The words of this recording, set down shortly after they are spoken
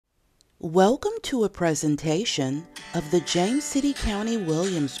Welcome to a presentation of the James City County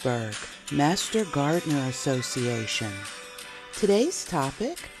Williamsburg Master Gardener Association. Today's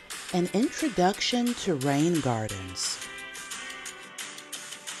topic, an introduction to rain gardens.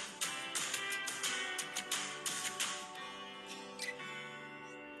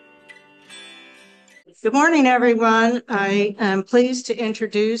 Good morning, everyone. I am pleased to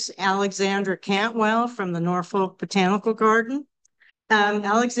introduce Alexandra Cantwell from the Norfolk Botanical Garden.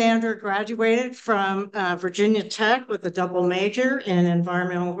 Alexandra graduated from Virginia Tech with a double major in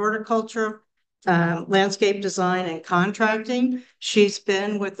environmental horticulture, landscape design, and contracting. She's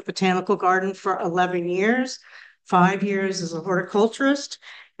been with the Botanical Garden for 11 years, 5 years as a horticulturist.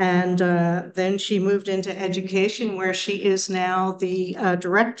 And then she moved into education, where she is now the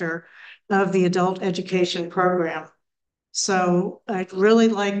director of the adult education program. So I'd really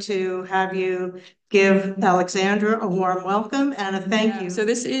like to have you give Alexandra a warm welcome and a thank you. So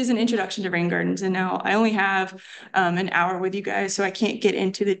this is an introduction to rain gardens, and now I only have an hour with you guys, so I can't get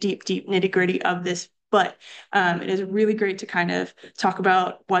into the deep nitty gritty of this, but it is really great to kind of talk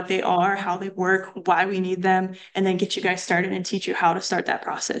about what they are, how they work, why we need them, and then get you guys started and teach you how to start that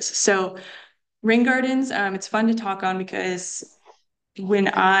process. So rain gardens, it's fun to talk on because when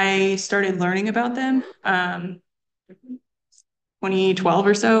I started learning about them, 2012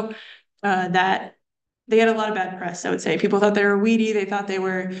 or so, that they had a lot of bad press, I would say. People thought they were weedy. They thought they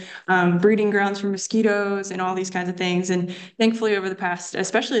were breeding grounds for mosquitoes and all these kinds of things. And thankfully, over the past,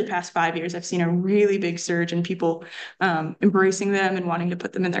 especially the past 5 years, I've seen a really big surge in people embracing them and wanting to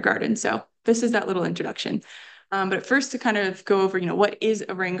put them in their garden. So this is that little introduction. But first, to kind of go over, what is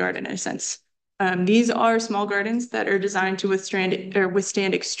a rain garden in a sense? These are small gardens that are designed to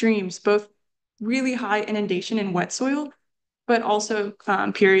withstand extremes, both really high inundation and wet soil, but also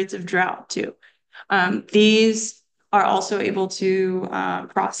periods of drought too. These are also able to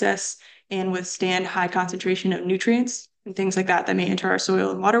process and withstand high concentration of nutrients and things like that may enter our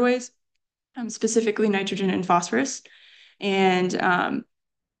soil and waterways, specifically nitrogen and phosphorus. And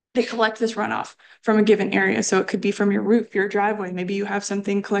they collect this runoff from a given area. So it could be from your roof, your driveway. Maybe you have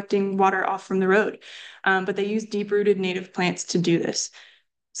something collecting water off from the road. But they use deep-rooted native plants to do this.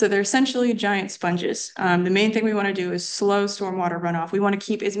 So they're essentially giant sponges. The main thing we want to do is slow stormwater runoff. We want to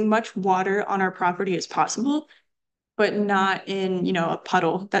keep as much water on our property as possible, but not in, a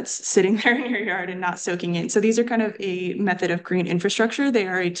puddle that's sitting there in your yard and not soaking in. So these are kind of a method of green infrastructure. They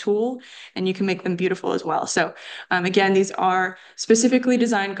are a tool, and you can make them beautiful as well. So again, these are specifically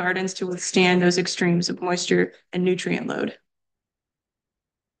designed gardens to withstand those extremes of moisture and nutrient load.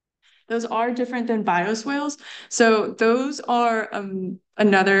 Those are different than bioswales. So those are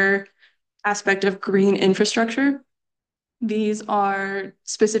another aspect of green infrastructure. These are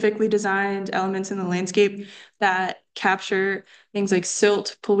specifically designed elements in the landscape that capture things like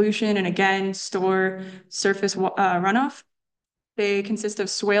silt, pollution, and again, store surface runoff. They consist of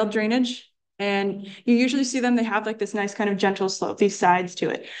swale drainage, and you usually see them, they have like this nice kind of gentle slope, these sides to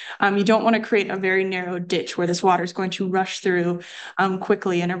it. You don't want to create a very narrow ditch where this water is going to rush through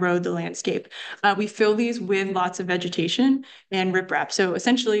quickly and erode the landscape. We fill these with lots of vegetation and riprap. So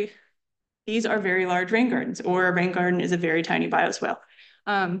essentially, these are very large rain gardens, or a rain garden is a very tiny bioswale.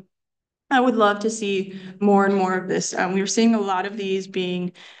 I would love to see more and more of this. We were seeing a lot of these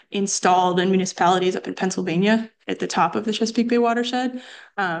being installed in municipalities up in Pennsylvania at the top of the Chesapeake Bay watershed.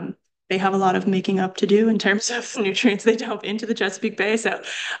 They have a lot of making up to do in terms of nutrients they dump into the Chesapeake Bay. So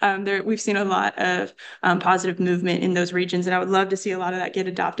we've seen a lot of positive movement in those regions, and I would love to see a lot of that get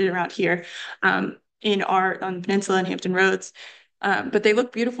adopted around here on the peninsula and Hampton Roads. But they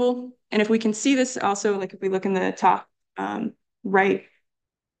look beautiful. And if we can see this also, like if we look in the top right,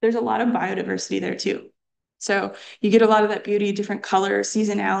 there's a lot of biodiversity there too. So you get a lot of that beauty, different color,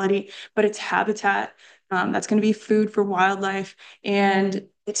 seasonality, but it's habitat. That's going to be food for wildlife, and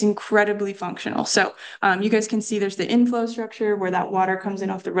it's incredibly functional. So you guys can see there's the inflow structure where that water comes in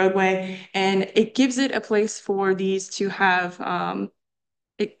off the roadway, and it gives it a place for these to have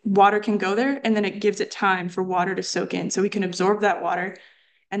water can go there, and then it gives it time for water to soak in. So we can absorb that water,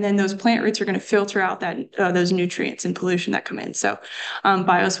 and then those plant roots are going to filter out those nutrients and pollution that come in. So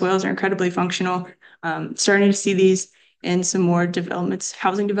bioswales are incredibly functional. Starting to see these in some more developments,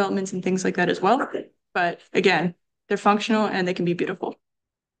 housing developments and things like that as well. But again, they're functional and they can be beautiful.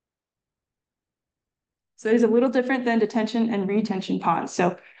 So it is a little different than detention and retention ponds.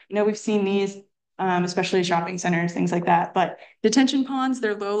 So, we've seen these, especially shopping centers, things like that. But detention ponds,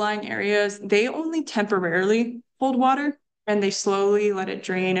 they're low-lying areas. They only temporarily hold water, and they slowly let it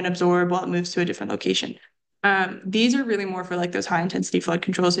drain and absorb while it moves to a different location. These are really more for like those high intensity flood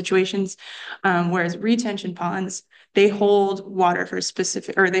control situations, whereas retention ponds, they hold water for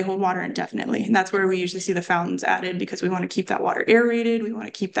specific, or they hold water indefinitely. And that's where we usually see the fountains added because we want to keep that water aerated. We want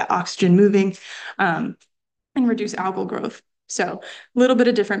to keep that oxygen moving, and reduce algal growth. So a little bit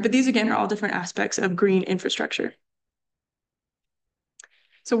of different, but these again are all different aspects of green infrastructure.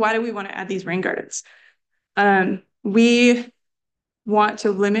 So why do we want to add these rain gardens? We want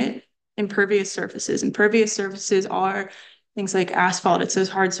to limit impervious surfaces. Impervious surfaces are things like asphalt, it's those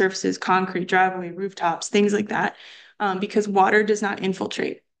hard surfaces, concrete, driveway, rooftops, things like that, because water does not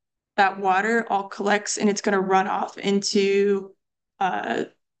infiltrate. That water all collects and it's going to run off into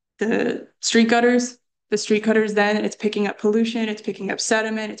the street gutters. The street gutters, then it's picking up pollution, it's picking up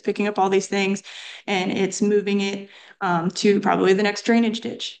sediment, it's picking up all these things, and it's moving it to probably the next drainage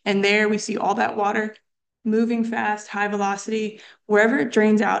ditch. And there we see all that water moving fast, high velocity. Wherever it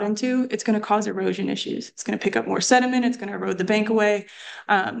drains out into, it's going to cause erosion issues. It's going to pick up more sediment. It's going to erode the bank away.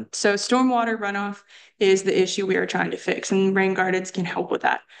 So stormwater runoff is the issue we are trying to fix, and rain gardens can help with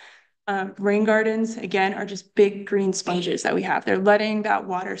that. Rain gardens, again, are just big green sponges that we have. They're letting that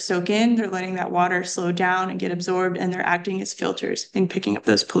water soak in. They're letting that water slow down and get absorbed, and they're acting as filters in picking up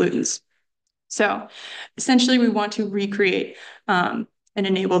those pollutants. So essentially, we want to recreate and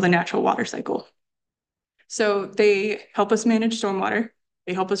enable the natural water cycle. So they help us manage stormwater.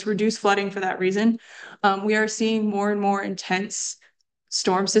 They help us reduce flooding for that reason. We are seeing more and more intense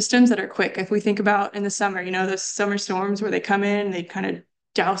storm systems that are quick. If we think about in the summer, you know, those summer storms where they come in, they kind of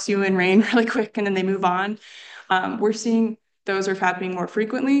douse you in rain really quick and then they move on. We're seeing those are happening more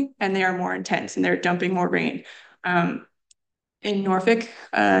frequently and they are more intense and they're dumping more rain. In Norfolk,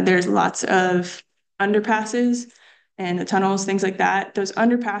 there's lots of underpasses and the tunnels, things like that. Those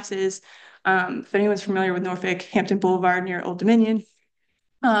underpasses, if anyone's familiar with Norfolk, Hampton Boulevard near Old Dominion,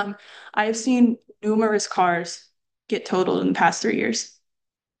 I have seen numerous cars get totaled in the past 3 years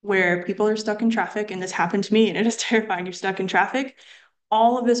where people are stuck in traffic, and this happened to me, and it is terrifying. You're stuck in traffic.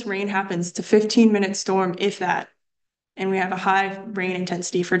 All of this rain happens. It's a 15-minute storm, if that, and we have a high rain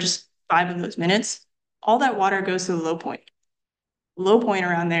intensity for just 5 of those minutes. All that water goes to the low point. Low point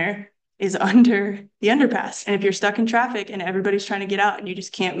around there is under the underpass. And if you're stuck in traffic and everybody's trying to get out and you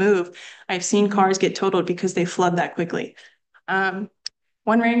just can't move, I've seen cars get totaled because they flood that quickly. One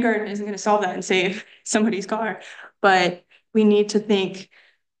rain garden isn't going to solve that and save somebody's car, but we need to think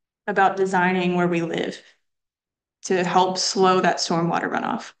about designing where we live to help slow that stormwater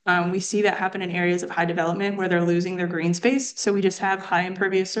runoff. We see that happen in areas of high development where they're losing their green space. So we just have high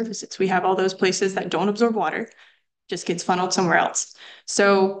impervious surfaces. We have all those places that don't absorb water, just gets funneled somewhere else.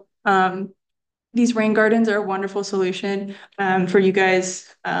 So these rain gardens are a wonderful solution for you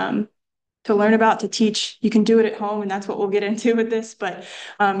guys to learn about, to teach. You can do it at home, and that's what we'll get into with this, but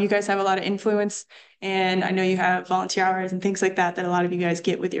you guys have a lot of influence, and I know you have volunteer hours and things like that that a lot of you guys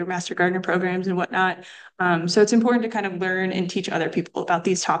get with your Master Gardener programs and whatnot. So it's important to kind of learn and teach other people about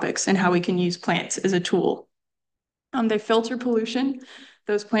these topics and how we can use plants as a tool. They filter pollution.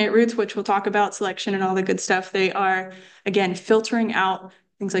 Those plant roots, which we'll talk about, selection and all the good stuff, they are, again, filtering out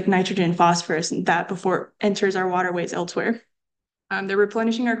things like nitrogen, phosphorus, and that before it enters our waterways elsewhere. They're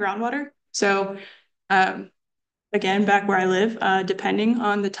replenishing our groundwater. So again, back where I live, depending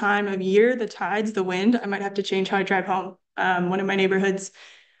on the time of year, the tides, the wind, I might have to change how I drive home. One of my neighborhoods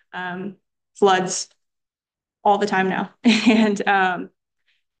floods all the time now. And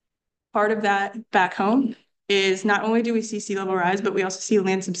part of that back home is not only do we see sea level rise, but we also see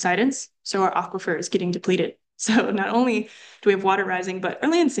land subsidence. So our aquifer is getting depleted. So not only do we have water rising, but our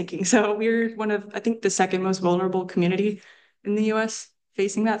land sinking. So we're one of, I think, the second most vulnerable community in the US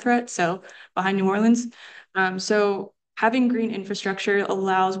facing that threat. So behind New Orleans. So having green infrastructure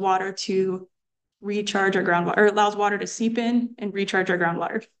allows water to recharge our groundwater, or allows water to seep in and recharge our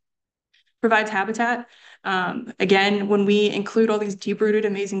groundwater. Provides habitat. Again, when we include all these deep-rooted,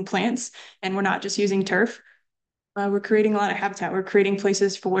 amazing plants, and we're not just using turf, we're creating a lot of habitat. We're creating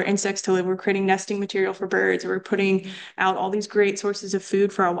places for insects to live. We're creating nesting material for birds. We're putting out all these great sources of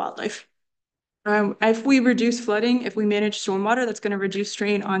food for our wildlife. If we reduce flooding, if we manage stormwater, that's going to reduce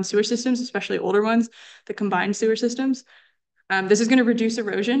strain on sewer systems, especially older ones, the combined sewer systems. This is going to reduce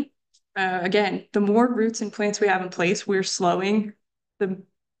erosion. Again, the more roots and plants we have in place, we're slowing the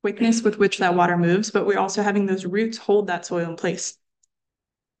quickness with which that water moves, but we're also having those roots hold that soil in place.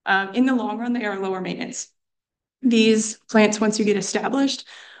 In the long run, they are lower maintenance. These plants, once you get established,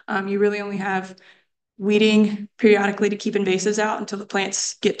 you really only have weeding periodically to keep invasives out until the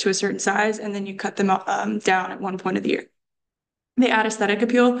plants get to a certain size, and then you cut them down at one point of the year. They add aesthetic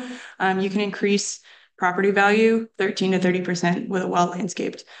appeal. You can increase property value, 13 to 30% with a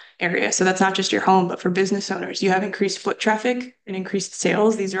well-landscaped area. So that's not just your home, but for business owners, you have increased foot traffic and increased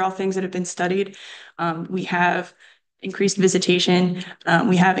sales. These are all things that have been studied. We have increased visitation.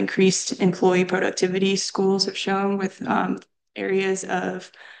 We have increased employee productivity. Schools have shown with areas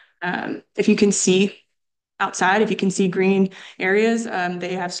of, if you can see outside, if you can see green areas,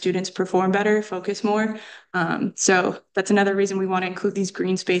 they have students perform better, focus more. So that's another reason we want to include these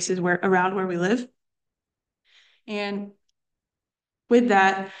green spaces around where we live. And with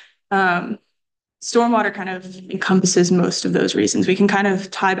that, stormwater kind of encompasses most of those reasons. We can kind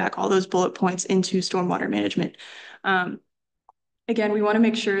of tie back all those bullet points into stormwater management. Again, we want to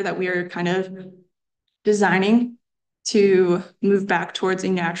make sure that we are kind of designing to move back towards a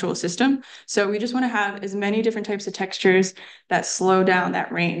natural system. So we just want to have as many different types of textures that slow down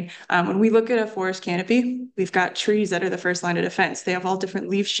that rain. When we look at a forest canopy, we've got trees that are the first line of defense. They have all different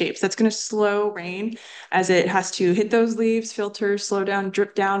leaf shapes. That's going to slow rain as it has to hit those leaves, filter, slow down,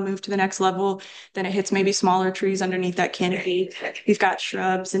 drip down, move to the next level. Then it hits maybe smaller trees underneath that canopy. We've got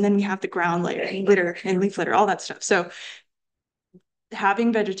shrubs, and then we have the ground layer, and litter, and leaf litter, all that stuff. So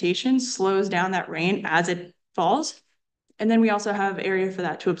having vegetation slows down that rain as it falls. And then we also have area for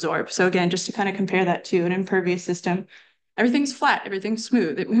that to absorb. So again, just to kind of compare that to an impervious system, everything's flat, everything's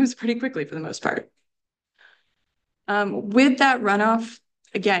smooth. It moves pretty quickly for the most part. With that runoff,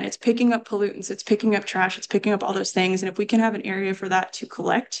 again, it's picking up pollutants, it's picking up trash, it's picking up all those things. And if we can have an area for that to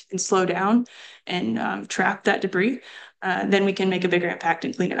collect and slow down and trap that debris, then we can make a bigger impact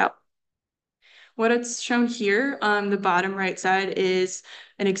and clean it out. What it's shown here on the bottom right side is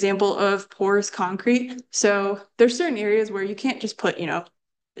an example of porous concrete. So there's certain areas where you can't just put,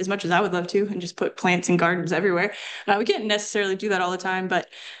 as much as I would love to, and just put plants and gardens everywhere. We can't necessarily do that all the time, but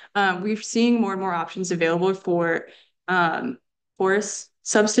we're seeing more and more options available for porous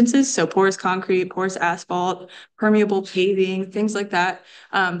substances. So porous concrete, porous asphalt, permeable paving, things like that,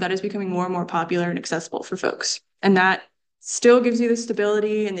 that is becoming more and more popular and accessible for folks. And that still gives you the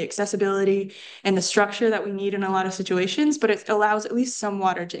stability and the accessibility and the structure that we need in a lot of situations, but it allows at least some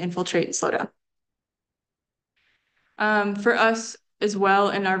water to infiltrate and slow down. For us as well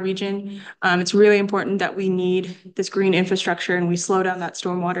in our region, it's really important that we need this green infrastructure and we slow down that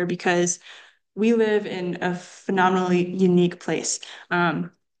stormwater because we live in a phenomenally unique place.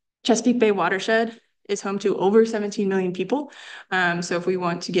 Chesapeake Bay watershed is home to over 17 million people. So if we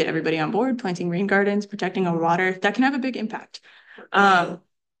want to get everybody on board, planting rain gardens, protecting our water, that can have a big impact.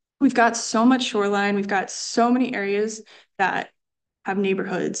 We've got so much shoreline. We've got so many areas that have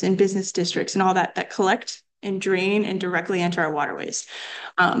neighborhoods and business districts and all that collect and drain and directly enter our waterways.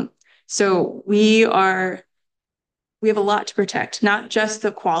 So we have a lot to protect, not just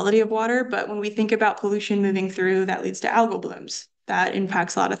the quality of water, but when we think about pollution moving through, that leads to algal blooms. That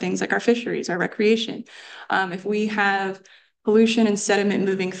impacts a lot of things like our fisheries, our recreation. If we have pollution and sediment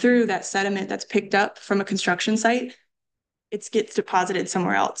moving through, that sediment that's picked up from a construction site, it gets deposited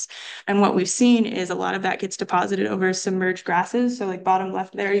somewhere else. And what we've seen is a lot of that gets deposited over submerged grasses. So like bottom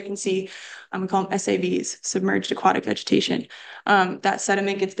left there, you can see, we call them SAVs, submerged aquatic vegetation. That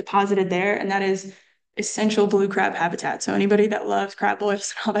sediment gets deposited there, and that is essential blue crab habitat. So anybody that loves crab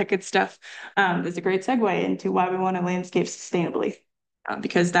boils and all that good stuff, is a great segue into why we want to landscape sustainably,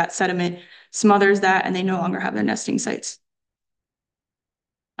 because that sediment smothers that and they no longer have their nesting sites.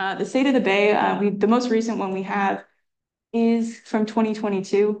 The State of the Bay, the most recent one we have is from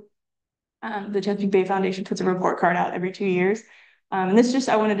 2022. The Chesapeake Bay Foundation puts a report card out every 2 years. And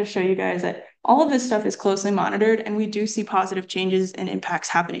I wanted to show you guys that all of this stuff is closely monitored and we do see positive changes and impacts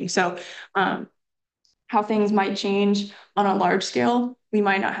happening. So how things might change on a large scale, we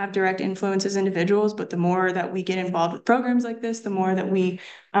might not have direct influence as individuals, but the more that we get involved with programs like this, the more that we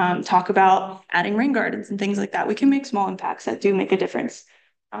talk about adding rain gardens and things like that, we can make small impacts that do make a difference.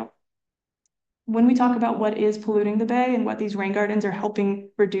 When we talk about what is polluting the bay and what these rain gardens are helping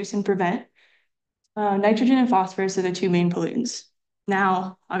reduce and prevent, nitrogen and phosphorus are the two main pollutants.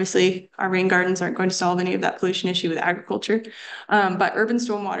 Now, obviously, our rain gardens aren't going to solve any of that pollution issue with agriculture, but urban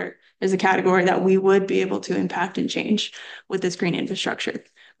stormwater is a category that we would be able to impact and change with this green infrastructure.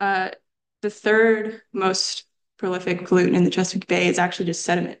 The third most prolific pollutant in the Chesapeake Bay is actually just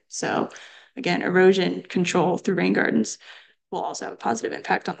sediment. So again, erosion control through rain gardens will also have a positive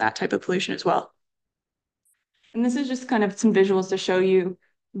impact on that type of pollution as well. And this is just kind of some visuals to show you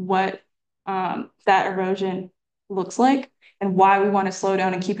what that erosion looks like and why we want to slow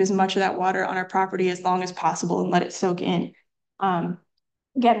down and keep as much of that water on our property as long as possible and let it soak in.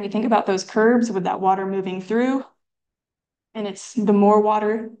 Again, we think about those curbs with that water moving through, and it's the more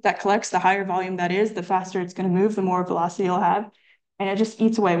water that collects, the higher volume that is, the faster it's going to move, the more velocity it'll have, and it just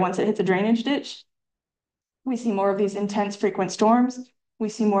eats away. Once it hits a drainage ditch, we see more of these intense frequent storms. We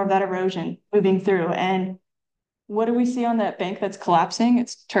see more of that erosion moving through. And what do we see on that bank that's collapsing?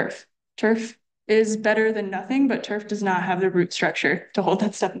 It's turf. Turf is better than nothing, but turf does not have the root structure to hold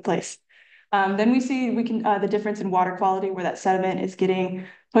that stuff in place. Then we see the difference in water quality where that sediment is getting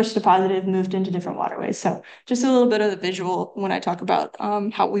pushed deposited, moved into different waterways. So just a little bit of the visual when I talk about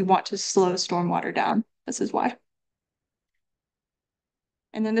how we want to slow stormwater down. This is why.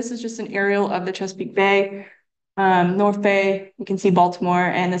 And then this is just an aerial of the Chesapeake Bay, North Bay. You can see Baltimore,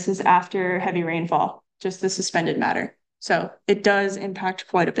 and this is after heavy rainfall, just the suspended matter. So it does impact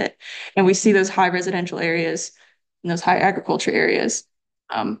quite a bit. And we see those high residential areas and those high agriculture areas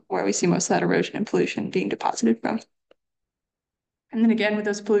where we see most of that erosion and pollution being deposited from. And then again, with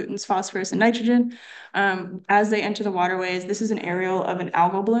those pollutants, phosphorus and nitrogen, as they enter the waterways, this is an aerial of an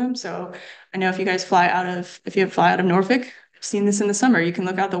algal bloom. So I know if you guys fly out of Norfolk, I've seen this in the summer, you can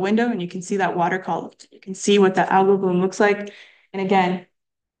look out the window and you can see that water column. You can see what that algal bloom looks like. And again,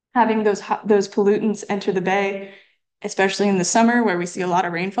 having those pollutants enter the bay, especially in the summer where we see a lot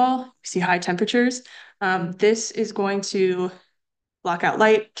of rainfall, we see high temperatures, this is going to block out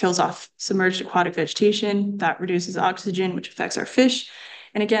light, kills off submerged aquatic vegetation, that reduces oxygen, which affects our fish.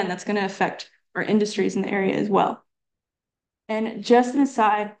 And again, that's going to affect our industries in the area as well. And just an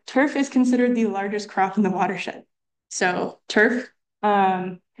aside, turf is considered the largest crop in the watershed. So turf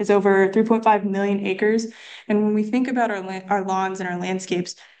is over 3.5 million acres. And when we think about our lawns and our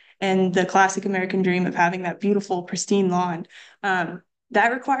landscapes and the classic American dream of having that beautiful, pristine lawn,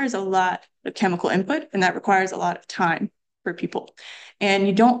 that requires a lot of chemical input and that requires a lot of time for people. And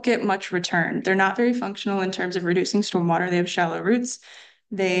you don't get much return. They're not very functional in terms of reducing stormwater. They have shallow roots.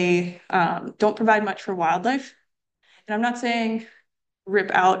 They don't provide much for wildlife. And I'm not saying rip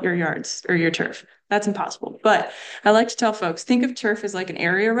out your yards or your turf. That's impossible. But I like to tell folks, think of turf as like an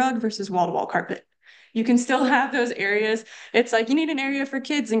area rug versus wall-to-wall carpet. You can still have those areas. It's like you need an area for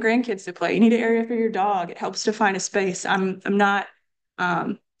kids and grandkids to play. You need an area for your dog. It helps to find a space.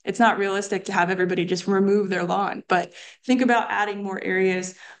 It's not realistic to have everybody just remove their lawn, but think about adding more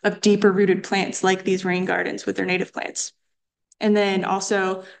areas of deeper rooted plants like these rain gardens with their native plants. And then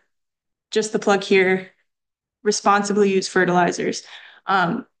also just the plug here, responsibly use fertilizers.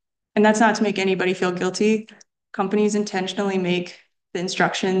 And that's not to make anybody feel guilty. Companies intentionally make the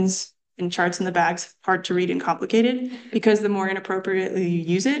instructions and charts in the bags hard to read and complicated because the more inappropriately you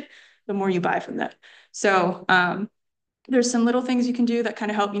use it, the more you buy from them. So there's some little things you can do that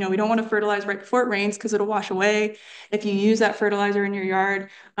kind of help. We don't want to fertilize right before it rains because it'll wash away. If you use that fertilizer in your yard,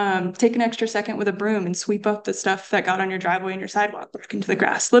 take an extra second with a broom and sweep up the stuff that got on your driveway and your sidewalk back into the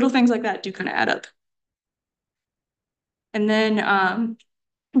grass. Little things like that do kind of add up. And then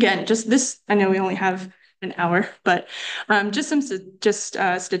again, just this, I know we only have an hour, but just some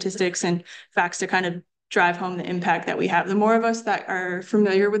statistics and facts to kind of drive home the impact that we have. The more of us that are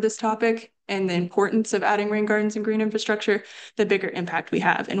familiar with this topic and the importance of adding rain gardens and green infrastructure, the bigger impact we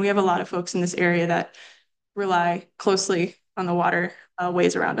have. And we have a lot of folks in this area that rely closely on the water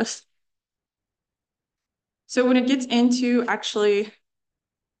ways around us. So when it gets into actually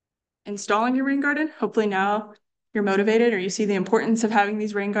installing your rain garden, hopefully now you're motivated or you see the importance of having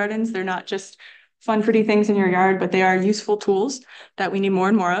these rain gardens. They're not just fun, pretty things in your yard, but they are useful tools that we need more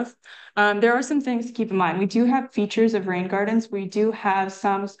and more of. There are some things to keep in mind. We do have features of rain gardens. We do have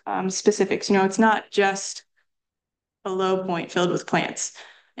some specifics. It's not just a low point filled with plants.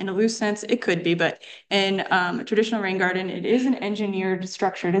 In a loose sense, it could be, but in a traditional rain garden, it is an engineered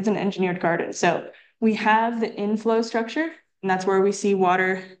structure. It is an engineered garden. So we have the inflow structure, and that's where we see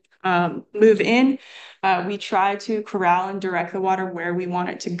water move in. We try to corral and direct the water where we want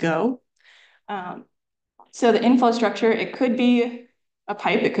it to go. So the inflow structure, it could be a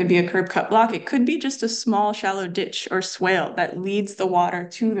pipe, it could be a curb cut block, it could be just a small shallow ditch or swale that leads the water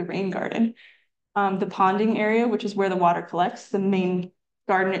to the rain garden. The ponding area, which is where the water collects, the main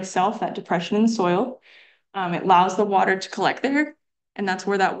garden itself, that depression in the soil, it allows the water to collect there, and that's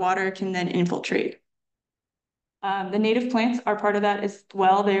where that water can then infiltrate. The native plants are part of that as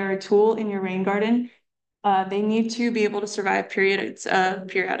well. They are a tool in your rain garden. They need to be able to survive periods of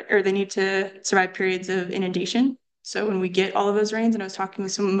inundation. So when we get all of those rains, and I was talking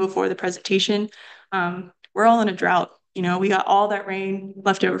with someone before the presentation, we're all in a drought. We got all that rain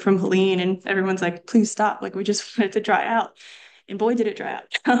left over from Helene, and everyone's like, please stop. Like, we just want it to dry out. And boy, did it dry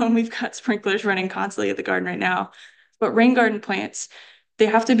out. We've got sprinklers running constantly at the garden right now. But rain garden plants, they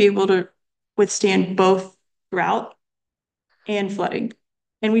have to be able to withstand both drought and flooding.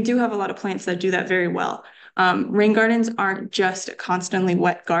 And we do have a lot of plants that do that very well. Rain gardens aren't just a constantly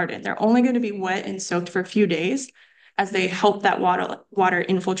wet garden. They're only going to be wet and soaked for a few days. as they help that water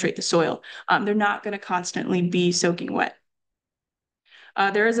infiltrate the soil. They're not going to constantly be soaking wet.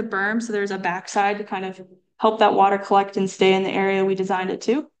 There is a berm, so there's a backside to kind of help that water collect and stay in the area we designed it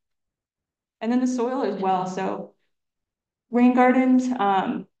to. And then the soil as well. So rain gardens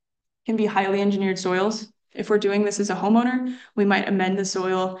can be highly engineered soils. If we're doing this as a homeowner, we might amend the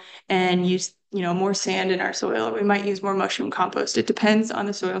soil and use, more sand in our soil, or we might use more mushroom compost. It depends on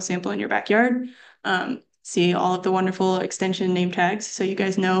the soil sample in your backyard. See all of the wonderful extension name tags so you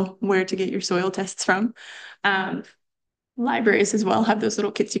guys know where to get your soil tests from. Libraries as well have those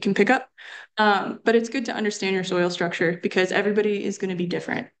little kits you can pick up. But it's good to understand your soil structure because everybody is going to be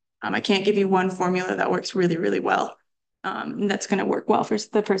different. I can't give you one formula that works really, really well. And that's going to work well for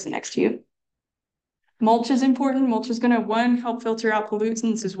the person next to you. Mulch is important. Mulch is going to, one, help filter out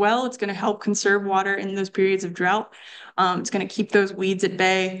pollutants as well. It's going to help conserve water in those periods of drought. It's going to keep those weeds at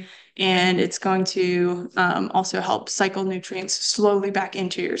bay, and it's going to also help cycle nutrients slowly back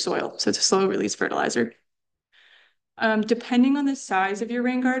into your soil. So it's a slow release fertilizer. Depending on the size of your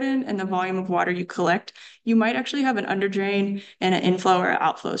rain garden and the volume of water you collect, you might actually have an underdrain and an inflow or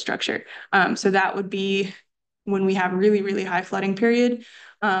outflow structure. So that would be when we have really, really high flooding period.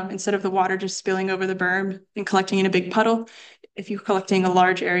 Instead of the water just spilling over the berm and collecting in a big puddle, if you're collecting a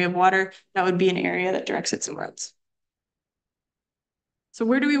large area of water, that would be an area that directs it somewhere else. So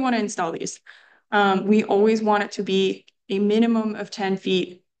where do we want to install these? We always want it to be a minimum of 10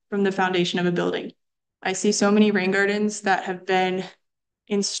 feet from the foundation of a building. I see so many rain gardens that have been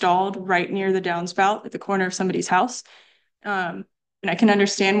installed right near the downspout at the corner of somebody's house. And I can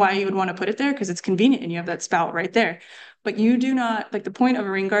understand why you would want to put it there because it's convenient and you have that spout right there. But you do not, like the point of a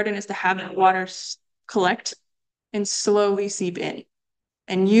rain garden is to have that water collect and slowly seep in.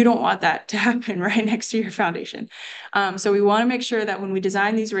 And you don't want that to happen right next to your foundation. So we want to make sure that when we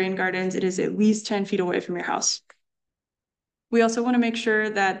design these rain gardens, it is at least 10 feet away from your house. We also want to make sure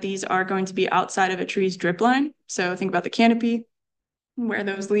that these are going to be outside of a tree's drip line. So think about the canopy, where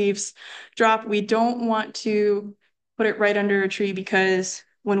those leaves drop. We don't want to put it right under a tree because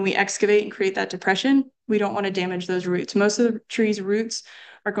when we excavate and create that depression, we don't want to damage those roots. Most of the tree's roots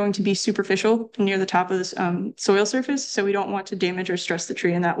are going to be superficial near the top of this soil surface, so we don't want to damage or stress the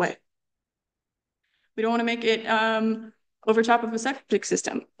tree in that way. We don't want to make it over top of a septic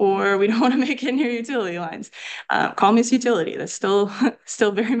system, or we don't want to make it near utility lines. Call me utility. That's still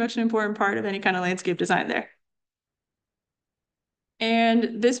very much an important part of any kind of landscape design there.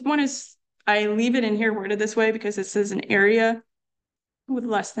 And this one is, I leave it in here worded this way because this is an area with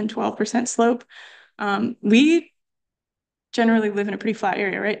less than 12% slope. We generally live in a pretty flat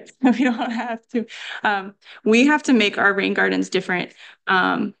area, right? We don't have to. We have to make our rain gardens different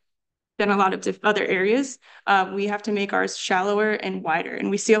than a lot of other areas. We have to make ours shallower and wider, and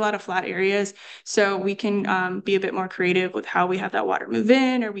we see a lot of flat areas, so we can be a bit more creative with how we have that water move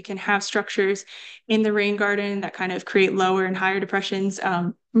in, or we can have structures in the rain garden that kind of create lower and higher depressions.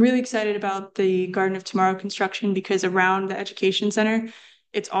 I'm really excited about the Garden of Tomorrow construction because around the education center,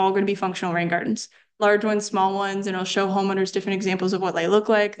 it's all going to be functional rain gardens. Large ones, small ones, and it'll show homeowners different examples of what they look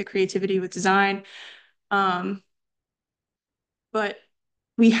like, the creativity with design. But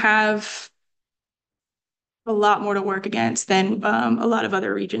we have a lot more to work against than a lot of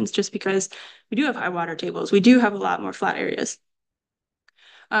other regions just because we do have high water tables. We do have a lot more flat areas.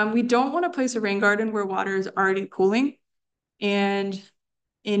 We don't want to place a rain garden where water is already pooling. And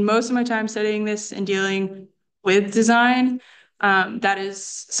in most of my time studying this and dealing with design, that is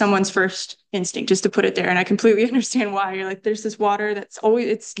someone's first instinct, just to put it there. And I completely understand why. You're like, there's this water that's always,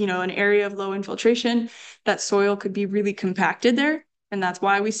 it's, an area of low infiltration. That soil could be really compacted there. And that's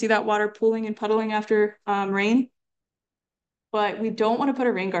why we see that water pooling and puddling after rain. But we don't want to put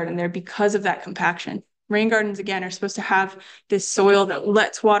a rain garden there because of that compaction. Rain gardens, again, are supposed to have this soil that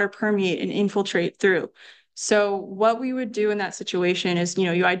lets water permeate and infiltrate through. So what we would do in that situation is,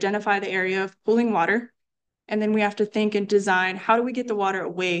 you identify the area of pooling water, and then we have to think and design, how do we get the water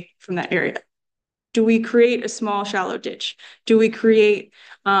away from that area? Do we create a small, shallow ditch? Do we create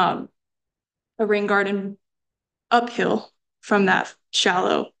a rain garden uphill from that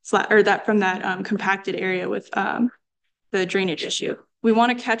shallow flat, or from that compacted area with the drainage issue? We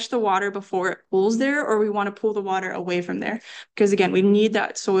want to catch the water before it pools there, or we want to pull the water away from there. Because again, we need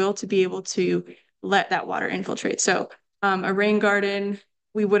that soil to be able to let that water infiltrate. So a rain garden,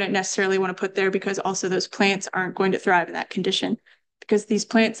 we wouldn't necessarily want to put there because also those plants aren't going to thrive in that condition. Because these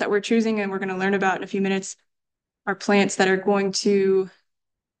plants that we're choosing and we're going to learn about in a few minutes are plants that are going to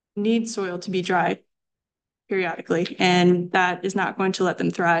need soil to be dry periodically, and that is not going to let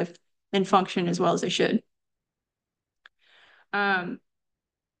them thrive and function as well as they should. And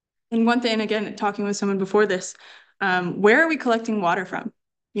one thing, again, talking with someone before this, Where are we collecting water from?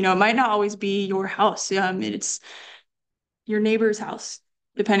 You know, it might not always be your house. It's your neighbor's house,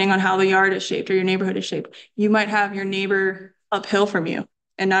 depending on how the yard is shaped or your neighborhood is shaped. You might have your neighbor uphill from you.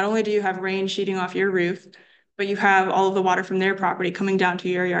 And not only do you have rain sheeting off your roof, but you have all of the water from their property coming down to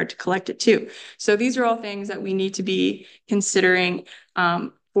your yard to collect it too. So these are all things that we need to be considering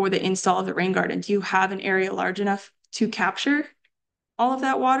for the install of the rain garden. Do you have an area large enough to capture all of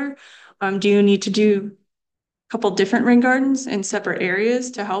that water? Do you need to do a couple different rain gardens in separate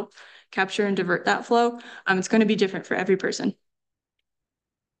areas to help capture and divert that flow? It's going to be different for every person.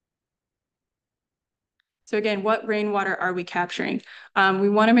 So again, what rainwater are we capturing? We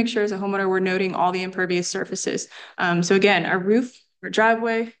want to make sure as a homeowner, we're noting all the impervious surfaces. So again, our roof, our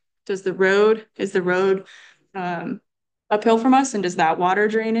driveway, is the road uphill from us, and does that water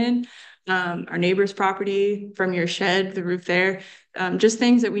drain in? Our neighbor's property, from your shed, the roof there, just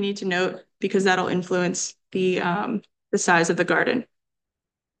things that we need to note because that'll influence the size of the garden.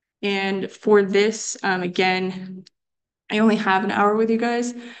 And for this, again, I only have an hour with you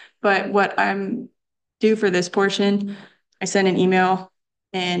guys, but what I'm due for this portion, I sent an email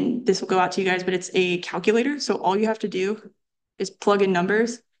and this will go out to you guys, but it's a calculator. So all you have to do is plug in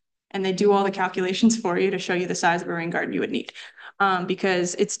numbers and they do all the calculations for you to show you the size of a rain garden you would need.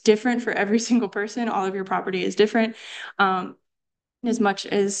 Because it's different for every single person. All of your property is different. As much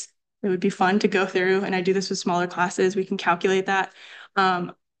as it would be fun to go through, and I do this with smaller classes, we can calculate that.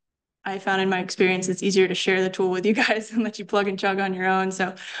 I found in my experience, it's easier to share the tool with you guys and let you plug and chug on your own.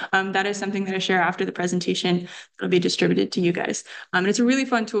 So that is something that I share after the presentation. It'll be distributed to you guys. And it's a really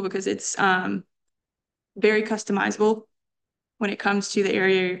fun tool because it's very customizable when it comes to the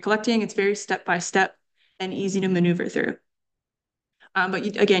area you're collecting. It's very step-by-step and easy to maneuver through.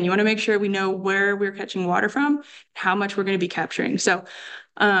 But again, you want to make sure we know where we're catching water from, how much we're going to be capturing. So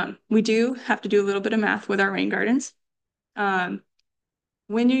we do have to do a little bit of math with our rain gardens.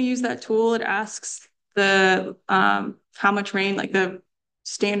 When you use that tool, it asks the how much rain, like the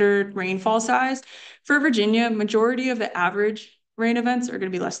standard rainfall size. For Virginia, majority of the average rain events are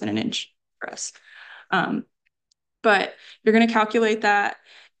going to be less than an inch for us. But you're going to calculate that,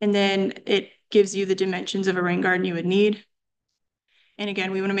 and then it gives you the dimensions of a rain garden you would need. And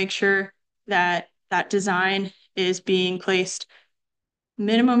again, we want to make sure that that design is being placed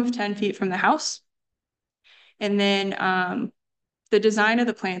minimum of 10 feet from the house. And then the design of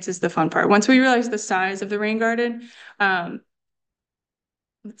the plants is the fun part. Once we realize the size of the rain garden, I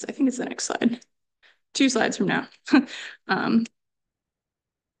think it's the next slide, 2 slides from now,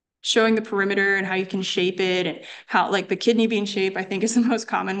 showing the perimeter and how you can shape it, and how, like, the kidney bean shape, I think is the most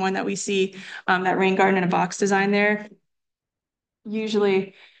common one that we see, that rain garden in a box design there.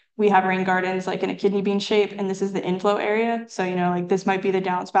 Usually we have rain gardens like in a kidney bean shape, and this is the inflow area. So, you know, like this might be the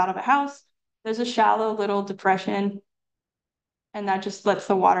downspout of a house. There's a shallow little depression, and that just lets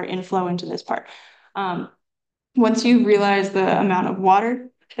the water inflow into this part. Once you realize the amount of water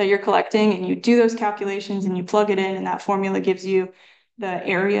that you're collecting and you do those calculations and you plug it in, and that formula gives you the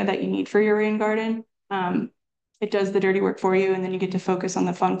area that you need for your rain garden, it does the dirty work for you, and then you get to focus on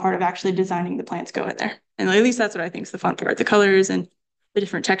the fun part of actually designing the plants go in there. And at least that's what I think is the fun part, the colors and the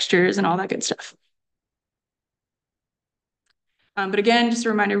different textures and all that good stuff. But again, just a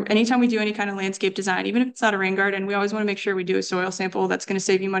reminder, anytime we do any kind of landscape design, even if it's not a rain garden, we always want to make sure we do a soil sample. That's going to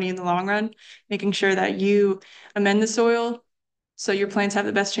save you money in the long run, making sure that you amend the soil so your plants have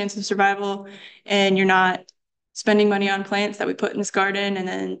the best chance of survival, and you're not spending money on plants that we put in this garden and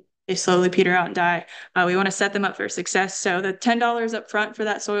then they slowly peter out and die. We want to set them up for success. So the $10 up front for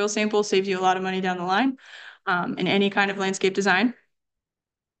that soil sample saves you a lot of money down the line in any kind of landscape design.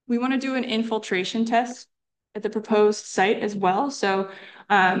 We want to do an infiltration test at the proposed site as well. So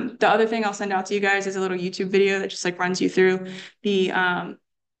the other thing I'll send out to you guys is a little YouTube video that just like runs you through the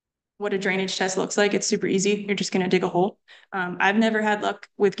what a drainage test looks like. It's super easy. You're just going to dig a hole. I've never had luck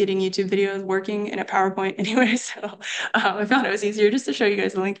with getting YouTube videos working in a PowerPoint anyway, so I found it was easier just to show you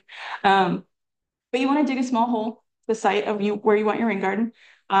guys the link. But you want to dig a small hole, the site of where you want your rain garden,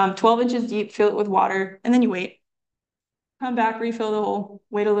 12 inches deep, fill it with water, and then you wait. Come back, refill the hole,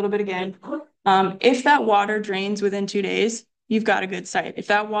 wait a little bit again. If that water drains within 2 days, you've got a good site. If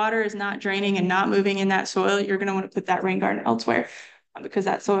that water is not draining and not moving in that soil, you're going to want to put that rain garden elsewhere because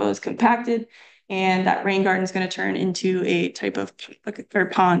that soil is compacted and that rain garden is going to turn into a type of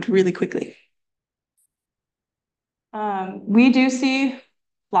pond really quickly. We do see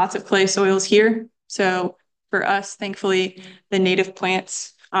lots of clay soils here. So for us, thankfully, the native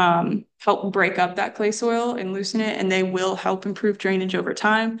plants help break up that clay soil and loosen it, and they will help improve drainage over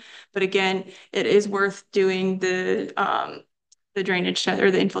time. But again, it is worth doing the drainage test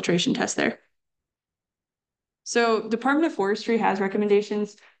or the infiltration test there. So Department of Forestry has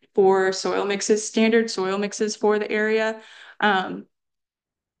recommendations for soil mixes, standard soil mixes for the area.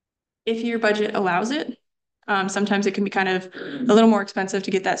 If your budget allows it, sometimes it can be kind of a little more expensive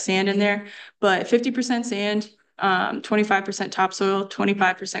to get that sand in there, but 50% sand, 25% topsoil,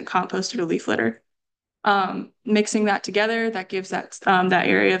 25% composted or leaf litter. Mixing that together, that gives that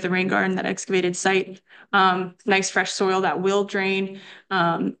area of the rain garden, that excavated site, nice fresh soil that will drain.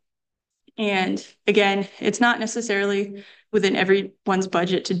 And again, it's not necessarily within everyone's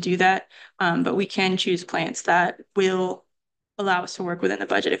budget to do that, but we can choose plants that will allow us to work within the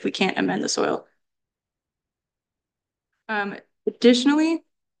budget if we can't amend the soil. Additionally,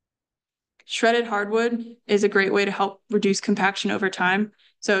 shredded hardwood is a great way to help reduce compaction over time.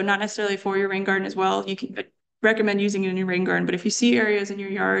 So not necessarily for your rain garden as well. You can recommend using it in your rain garden, but if you see areas in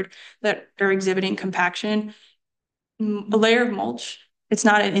your yard that are exhibiting compaction, a layer of mulch, it's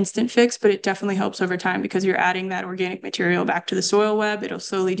not an instant fix, but it definitely helps over time because you're adding that organic material back to the soil web. It'll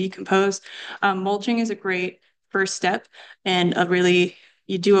slowly decompose. Mulching is a great first step and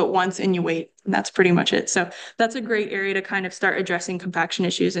you do it once and you wait, and that's pretty much it. So that's a great area to kind of start addressing compaction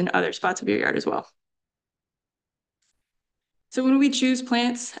issues in other spots of your yard as well. So when we choose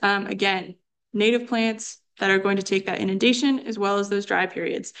plants, again, native plants that are going to take that inundation as well as those dry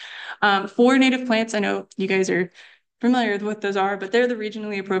periods. For native plants, I know you guys are familiar with what those are, but they're the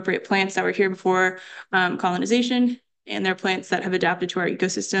regionally appropriate plants that were here before colonization, and they're plants that have adapted to our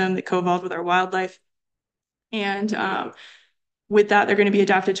ecosystem, that co-evolved with our wildlife. And with that, they're going to be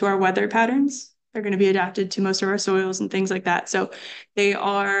adapted to our weather patterns. They're going to be adapted to most of our soils and things like that. So they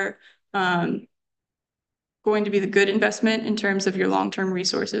are going to be the good investment in terms of your long-term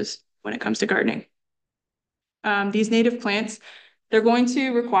resources when it comes to gardening. These native plants, they're going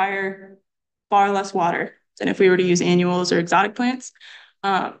to require far less water than if we were to use annuals or exotic plants.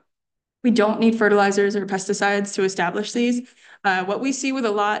 We don't need fertilizers or pesticides to establish these. What we see with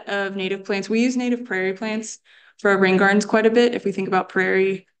a lot of native plants, we use native prairie plants for our rain gardens quite a bit. If we think about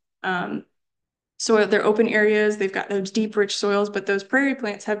prairie soil, they're open areas, they've got those deep, rich soils, but those prairie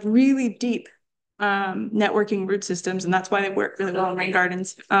plants have really deep networking root systems, and that's why they work really well in rain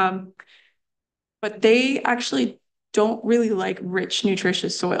gardens. But they actually don't really like rich,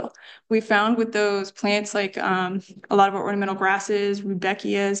 nutritious soil. We found with those plants, like a lot of our ornamental grasses,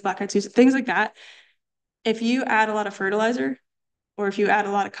 rudbeckias, black-eyed Susan, things like that, if you add a lot of fertilizer or if you add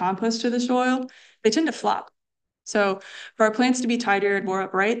a lot of compost to the soil, they tend to flop. So for our plants to be tighter and more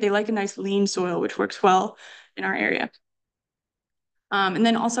upright, they like a nice lean soil, which works well in our area. And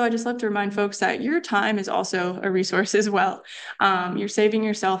then also, I just love to remind folks that your time is also a resource as well. You're saving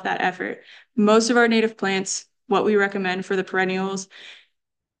yourself that effort. Most of our native plants, what we recommend for the perennials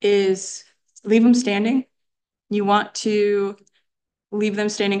is leave them standing. You want to leave them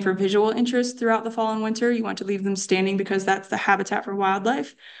standing for visual interest throughout the fall and winter. You want to leave them standing because that's the habitat for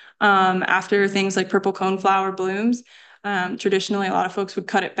wildlife. After things like purple coneflower blooms, traditionally a lot of folks would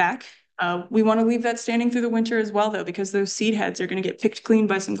cut it back. We want to leave that standing through the winter as well, though, because those seed heads are going to get picked clean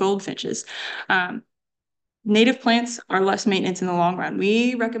by some goldfinches. Native plants are less maintenance in the long run.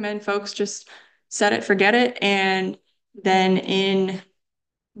 We recommend folks just set it, forget it, and then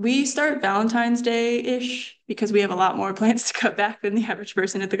we start Valentine's Day-ish because we have a lot more plants to cut back than the average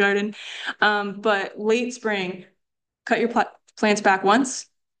person at the garden. But late spring, cut your plants back once.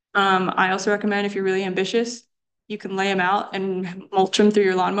 I also recommend, if you're really ambitious, you can lay them out and mulch them through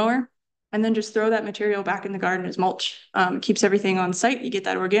your lawnmower, and then just throw that material back in the garden as mulch. It keeps everything on site. You get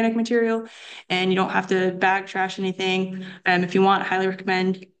that organic material, and you don't have to bag trash anything. If you want, I highly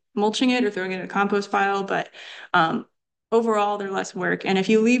recommend mulching it or throwing it in a compost pile, but overall, they're less work. And if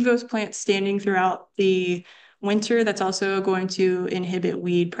you leave those plants standing throughout the winter, that's also going to inhibit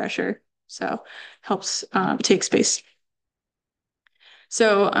weed pressure. So helps take space.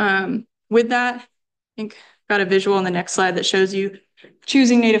 So with that, I think I've got a visual on the next slide that shows you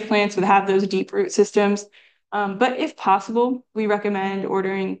choosing native plants that have those deep root systems. But if possible, we recommend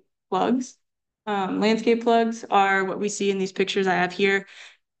ordering plugs. Landscape plugs are what we see in these pictures I have here.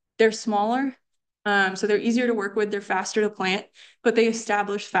 They're smaller, so they're easier to work with, they're faster to plant, but they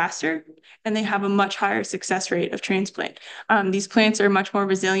establish faster and they have a much higher success rate of transplant. These plants are much more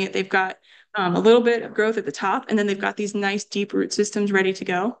resilient. They've got a little bit of growth at the top, and then they've got these nice deep root systems ready to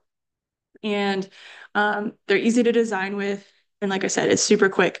go. And they're easy to design with. And like I said, it's super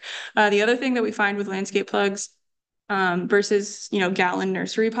quick. The other thing that we find with landscape plugs versus, gallon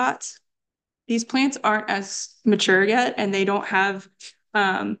nursery pots, these plants aren't as mature yet, and they don't have,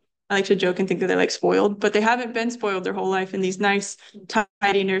 I like to joke and think that they're like spoiled, but they haven't been spoiled their whole life in these nice,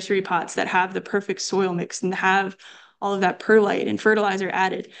 tidy nursery pots that have the perfect soil mix and have all of that perlite and fertilizer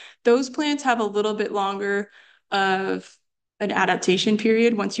added. Those plants have a little bit longer of an adaptation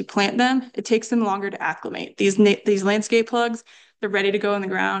period once you plant them. It takes them longer to acclimate. These landscape plugs, they're ready to go in the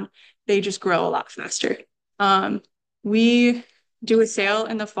ground. They just grow a lot faster. We do a sale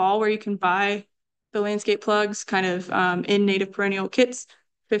in the fall where you can buy the landscape plugs kind of in native perennial kits,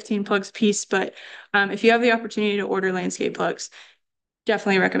 15 plugs a piece. But if you have the opportunity to order landscape plugs,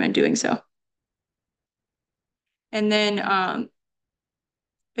 definitely recommend doing so. And then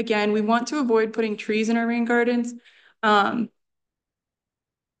again, we want to avoid putting trees in our rain gardens.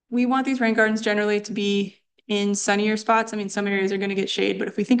 We want these rain gardens generally to be in sunnier spots. I mean, some areas are going to get shade, but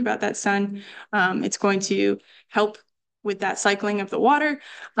if we think about that sun, it's going to help with that cycling of the water.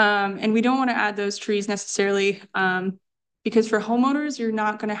 And we don't want to add those trees necessarily because for homeowners, you're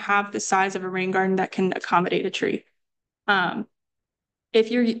not going to have the size of a rain garden that can accommodate a tree.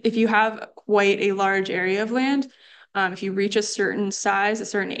 If you have quite a large area of land, if you reach a certain size, a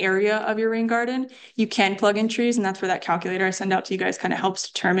certain area of your rain garden, you can plug in trees, and that's where that calculator I send out to you guys kind of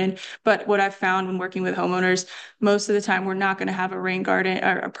helps determine. But what I've found when working with homeowners, most of the time we're not going to have a rain garden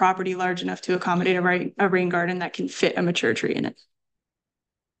or a property large enough to accommodate a rain garden that can fit a mature tree in it.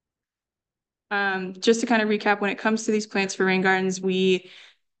 Just to kind of recap, when it comes to these plants for rain gardens, we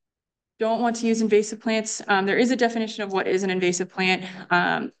don't want to use invasive plants. There is a definition of what is an invasive plant.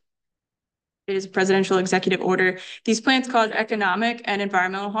 It is a presidential executive order. These plants cause economic and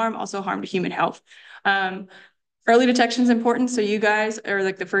environmental harm, also harm to human health. Early detection is important. So you guys are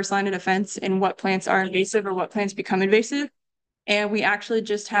like the first line of defense in what plants are invasive or what plants become invasive. And we actually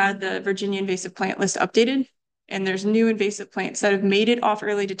just had the Virginia invasive plant list updated. And there's new invasive plants that have made it off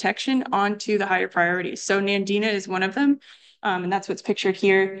early detection onto the higher priorities. So Nandina is one of them. And that's what's pictured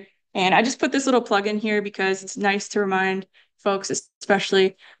here. And I just put this little plug in here because it's nice to remind folks,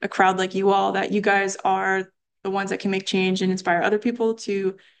 especially a crowd like you all, that you guys are the ones that can make change and inspire other people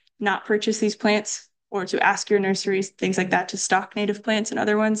to not purchase these plants or to ask your nurseries, things like that, to stock native plants and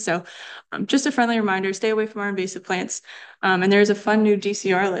other ones. So just a friendly reminder, stay away from our invasive plants. And there's a fun new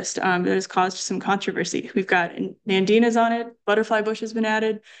DCR list that has caused some controversy. We've got Nandina's on it, butterfly bush has been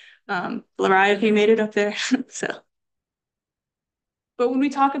added, Lariape made it up there. But when we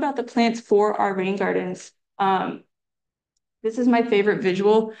talk about the plants for our rain gardens, this is my favorite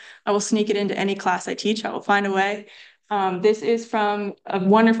visual. I will sneak it into any class I teach. I will find a way. This is from a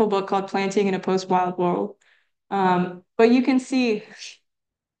wonderful book called Planting in a Post-Wild World. But you can see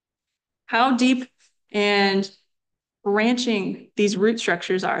how deep and branching these root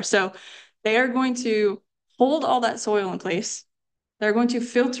structures are. So they are going to hold all that soil in place. They're going to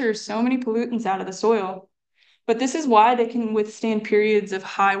filter so many pollutants out of the soil. But this is why they can withstand periods of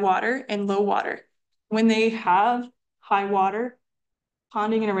high water and low water. When they have high water,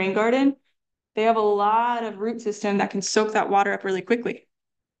 ponding in a rain garden, they have a lot of root system that can soak that water up really quickly.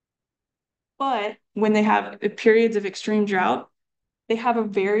 But when they have periods of extreme drought, they have a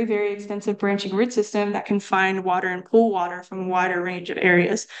very, very extensive branching root system that can find water and pull water from a wider range of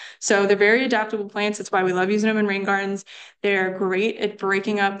areas. So they're very adaptable plants. That's why we love using them in rain gardens. They're great at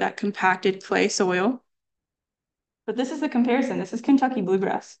breaking up that compacted clay soil. But this is the comparison. This is Kentucky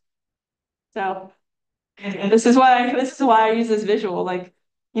bluegrass. So this is why I use this visual. Like,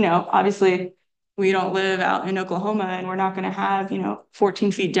 you know, obviously we don't live out in Oklahoma and we're not going to have,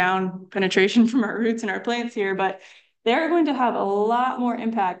 14 feet down penetration from our roots and our plants here, but they're going to have a lot more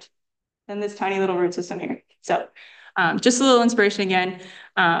impact than this tiny little root system here. So just a little inspiration again,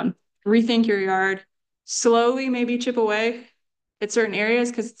 rethink your yard, slowly maybe chip away at certain areas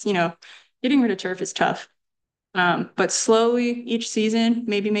because, getting rid of turf is tough. But slowly each season,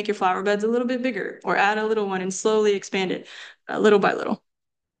 maybe make your flower beds a little bit bigger or add a little one and slowly expand it little by little.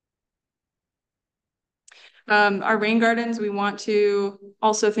 Our rain gardens, we want to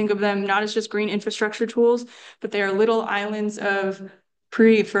also think of them not as just green infrastructure tools, but they are little islands of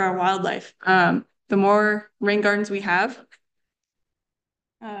reprieve for our wildlife. The more rain gardens we have,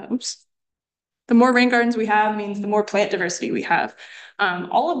 the more rain gardens we have means the more plant diversity we have.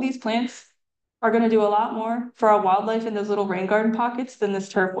 All of these plants are going to do a lot more for our wildlife in those little rain garden pockets than this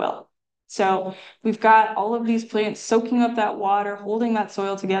turf will. So we've got all of these plants soaking up that water, holding that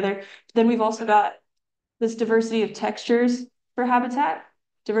soil together. Then we've also got this diversity of textures for habitat,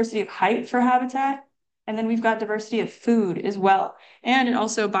 diversity of height for habitat, and then we've got diversity of food as well. And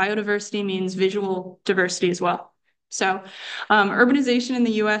also biodiversity means visual diversity as well. So urbanization in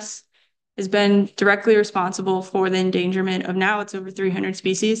the US has been directly responsible for the endangerment of now it's over 300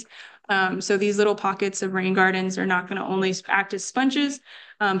 species. So these little pockets of rain gardens are not going to only act as sponges,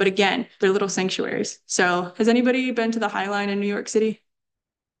 but again, they're little sanctuaries. So has anybody been to the High Line in New York City?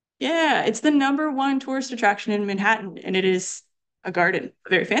 Yeah, it's the #1 tourist attraction in Manhattan, and it is a garden, a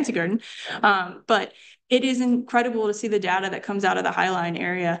very fancy garden. But it is incredible to see the data that comes out of the Highline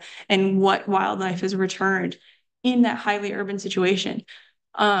area and what wildlife is returned in that highly urban situation.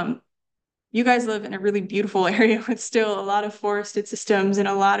 You guys live in a really beautiful area with still a lot of forested systems and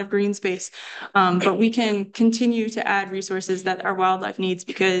a lot of green space. But we can continue to add resources that our wildlife needs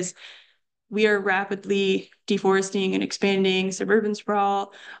because we are rapidly deforesting and expanding suburban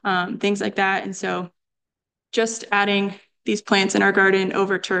sprawl, things like that. And so just adding these plants in our garden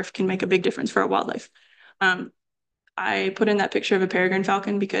over turf can make a big difference for our wildlife. I put in that picture of a peregrine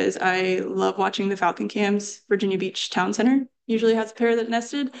falcon because I love watching the falcon cams. Virginia Beach Town Center usually has a pair that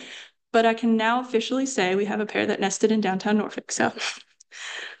nested, but I can now officially say we have a pair that nested in downtown Norfolk. So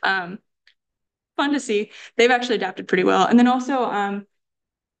fun to see. They've actually adapted pretty well. And then also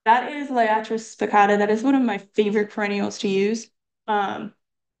that is Liatris spicata. That is one of my favorite perennials to use.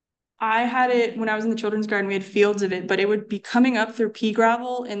 I had it when I was in the children's garden. We had fields of it, but it would be coming up through pea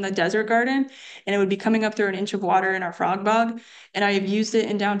gravel in the desert garden, and it would be coming up through an inch of water in our frog bog. And I have used it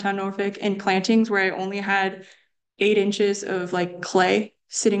in downtown Norfolk in plantings where I only had 8 inches of like clay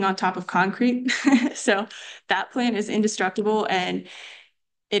sitting on top of concrete. So that plant is indestructible, and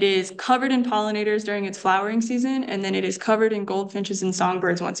it is covered in pollinators during its flowering season, and then it is covered in goldfinches and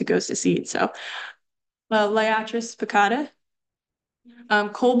songbirds once it goes to seed. So Liatris spicata.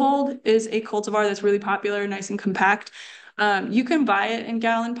 Kobold is a cultivar that's really popular, nice and compact. You can buy it in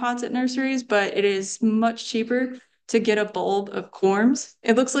gallon pots at nurseries, but it is much cheaper to get a bulb of corms.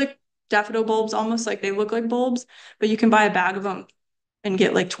 It looks like daffodil bulbs, almost like they look like bulbs, but you can buy a bag of them and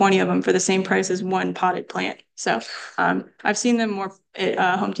get like 20 of them for the same price as one potted plant. So I've seen them more at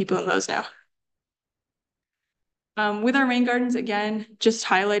Home Depot and Lowe's now. With our rain gardens, again, just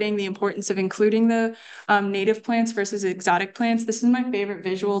highlighting the importance of including the native plants versus exotic plants. This is my favorite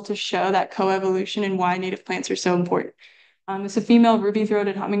visual to show that coevolution and why native plants are so important. It's a female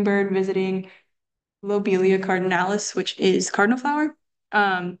ruby-throated hummingbird visiting Lobelia cardinalis, which is cardinal flower.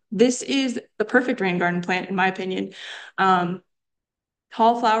 This is the perfect rain garden plant, in my opinion.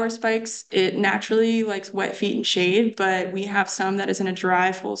 Tall flower spikes, it naturally likes wet feet and shade, but we have some that is in a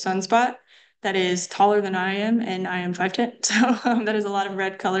dry, full sunspot that is taller than I am, and I am 5'10". So that is a lot of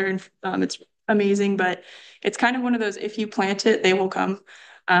red color, and it's amazing, but it's kind of one of those, if you plant it, they will come.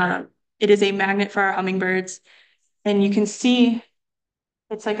 It is a magnet for our hummingbirds, and you can see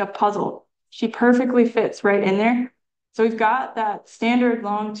it's like a puzzle. She perfectly fits right in there. So we've got that standard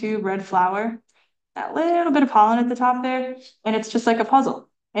long tube red flower, that little bit of pollen at the top there, and it's just like a puzzle.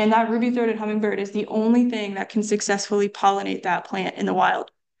 And that ruby-throated hummingbird is the only thing that can successfully pollinate that plant in the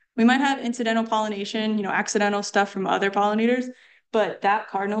wild. We might have incidental pollination, accidental stuff from other pollinators, but that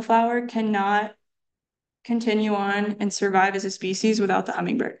cardinal flower cannot continue on and survive as a species without the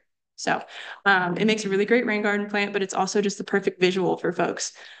hummingbird. So it makes a really great rain garden plant, but it's also just the perfect visual for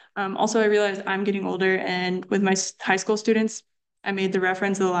folks. Also, I realized I'm getting older, and with my high school students, I made the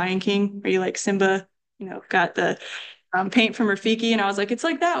reference of the Lion King, where you like Simba, got the paint from Rafiki, and I was like, it's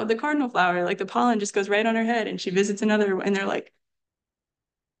like that with the cardinal flower, like the pollen just goes right on her head, and she visits another, and they're like,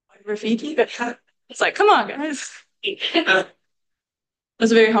 Rafiki? It's like, come on, guys. It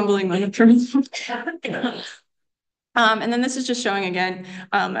was a very humbling moment for me. And then this is just showing again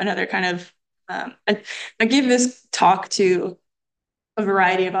another kind of, I give this talk to a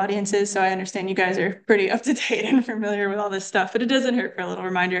variety of audiences, so I understand you guys are pretty up to date and familiar with all this stuff, but it doesn't hurt for a little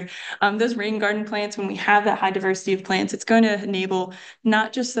reminder. Those rain garden plants, when we have that high diversity of plants, it's going to enable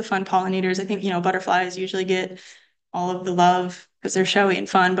not just the fun pollinators. I think, butterflies usually get all of the love because they're showy and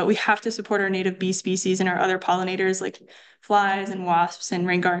fun, but we have to support our native bee species and our other pollinators like flies and wasps, and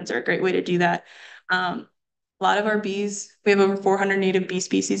rain gardens are a great way to do that. A lot of our bees, we have over 400 native bee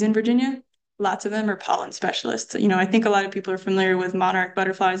species in Virginia. Lots of them are pollen specialists. I think a lot of people are familiar with monarch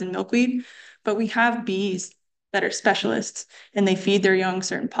butterflies and milkweed, but we have bees that are specialists, and they feed their young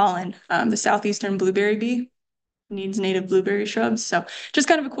certain pollen. The southeastern blueberry bee needs native blueberry shrubs. So just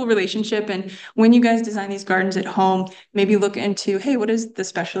kind of a cool relationship. And when you guys design these gardens at home, maybe look into, hey, what is the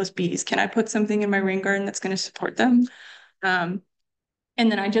specialist bees? Can I put something in my rain garden that's going to support them? And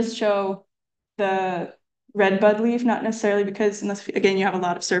then I just show the red bud leaf, not necessarily because, unless, again, you have a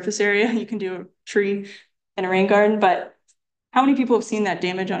lot of surface area, you can do a tree in a rain garden, but how many people have seen that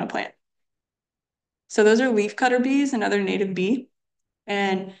damage on a plant? So those are leaf cutter bees, another native bee.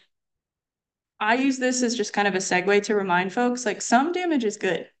 And I use this as just kind of a segue to remind folks, like, some damage is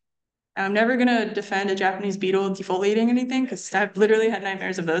good. I'm never going to defend a Japanese beetle defoliating anything because I've literally had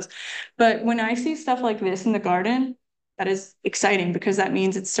nightmares of those. But when I see stuff like this in the garden, that is exciting because that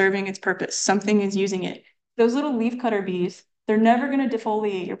means it's serving its purpose. Something is using it. Those little leaf cutter bees, they're never going to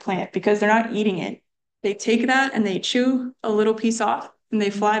defoliate your plant because they're not eating it. They take that and they chew a little piece off, and they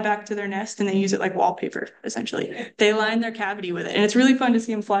fly back to their nest and they use it like wallpaper, essentially. They line their cavity with it, and it's really fun to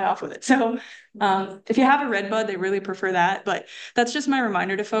see them fly off with it. So if you have a red bud, they really prefer that. But that's just my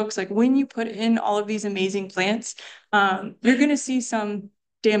reminder to folks, like when you put in all of these amazing plants, you're going to see some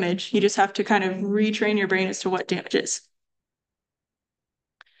damage. You just have to kind of retrain your brain as to what damage is.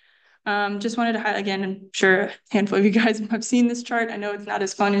 Just wanted to highlight again, I'm sure a handful of you guys have seen this chart. I know it's not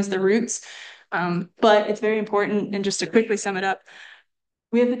as fun as the roots, but it's very important. And just to quickly sum it up,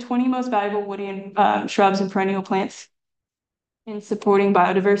 we have the 20 most valuable woody and shrubs and perennial plants in supporting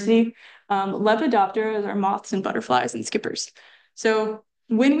biodiversity. Lepidoptera are moths and butterflies and skippers. So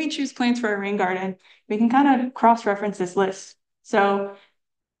when we choose plants for our rain garden, we can kind of cross-reference this list. So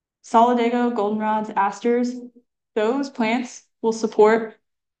solidago, goldenrods, asters, those plants will support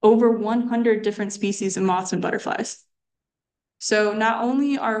over 100 different species of moths and butterflies. So not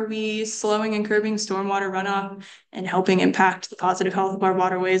only are we slowing and curbing stormwater runoff and helping impact the positive health of our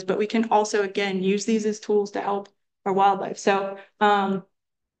waterways, but we can also, again, use these as tools to help our wildlife. So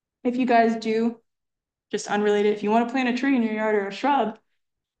if you guys do, just unrelated, if you want to plant a tree in your yard or a shrub,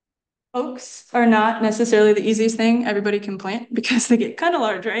 oaks are not necessarily the easiest thing everybody can plant because they get kind of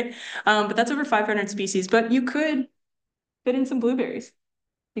large, right? But that's over 500 species, but you could fit in some blueberries.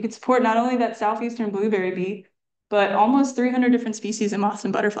 You could support not only that southeastern blueberry bee, but almost 300 different species of moths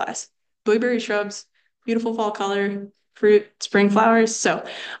and butterflies. Blueberry shrubs, beautiful fall color, fruit, spring flowers. So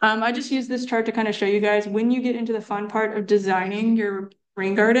I just use this chart to kind of show you guys when you get into the fun part of designing your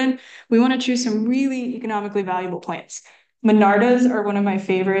rain garden, we want to choose some really economically valuable plants. Monardas are one of my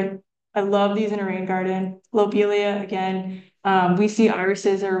favorite. I love these in a rain garden. Lobelia, again, we see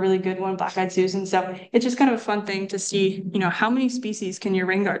irises are a really good one, black-eyed Susan. So it's just kind of a fun thing to see, you know, how many species can your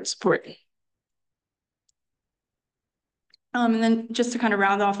rain garden support? And then just to kind of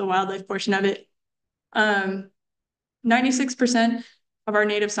round off the wildlife portion of it, 96% of our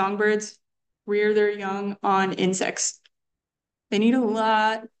native songbirds rear their young on insects. They need a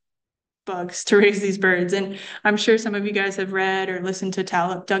lot of bugs to raise these birds. And I'm sure some of you guys have read or listened to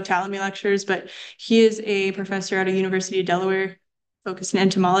Doug Tallamy lectures, but he is a professor at a University of Delaware focused in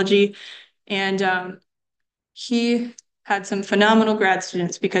entomology. And he had some phenomenal grad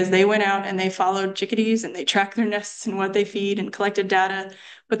students because they went out and they followed chickadees and they tracked their nests and what they feed and collected data.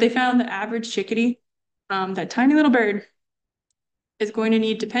 But they found the average chickadee, that tiny little bird, is going to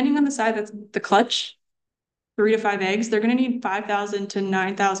need, depending on the size of the clutch, 3 to 5 eggs. They're going to need 5,000 to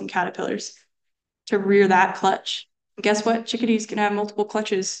 9,000 caterpillars to rear that clutch. And guess what? Chickadees can have multiple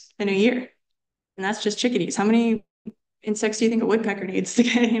clutches in a year. And that's just chickadees. How many insects do you think a woodpecker needs to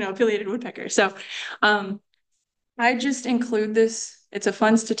get, affiliated woodpecker? So I just include this. It's a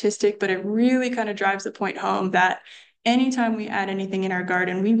fun statistic, but it really kind of drives the point home that anytime we add anything in our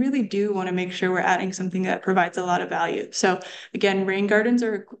garden, we really do want to make sure we're adding something that provides a lot of value. So again, rain gardens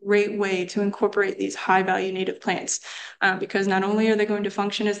are a great way to incorporate these high value native plants because not only are they going to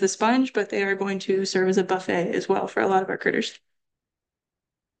function as the sponge, but they are going to serve as a buffet as well for a lot of our critters.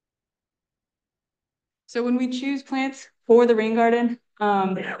 So when we choose plants for the rain garden,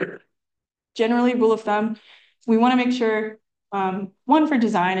 generally rule of thumb, we want to make sure, one, for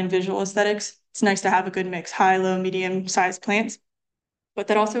design and visual aesthetics, it's nice to have a good mix, high, low, medium sized plants, but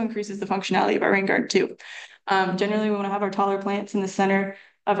that also increases the functionality of our rain garden too. Generally, we want to have our taller plants in the center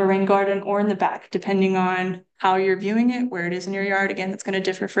of a rain garden or in the back, depending on how you're viewing it, where it is in your yard. Again, that's going to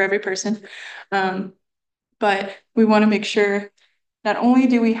differ for every person. But we want to make sure not only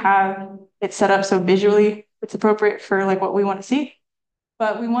do we have it set up so visually it's appropriate for like what we want to see,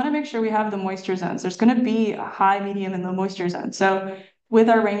 but we want to make sure we have the moisture zones. There's going to be a high, medium, and low moisture zone. So with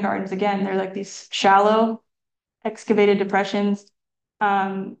our rain gardens, again, they're like these shallow excavated depressions.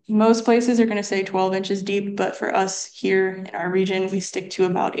 Most places are going to say 12 inches deep, but for us here in our region, we stick to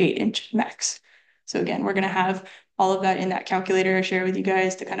about 8-inch max. So again, we're going to have all of that in that calculator I share with you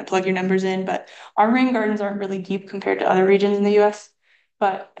guys to kind of plug your numbers in. But our rain gardens aren't really deep compared to other regions in the US.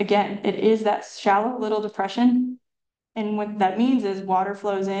 But again, it is that shallow little depression. And what that means is water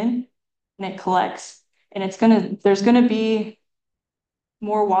flows in and it collects. And there's gonna be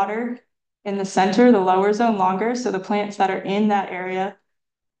more water in the center, the lower zone longer. So the plants that are in that area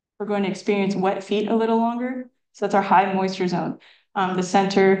are going to experience wet feet a little longer. So that's our high moisture zone. The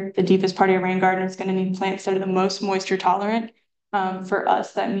center, the deepest part of your rain garden is going to need plants that are the most moisture tolerant. For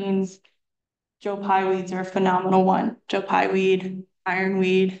us, that means Joe Pye weeds are a phenomenal one. Joe Pye weed,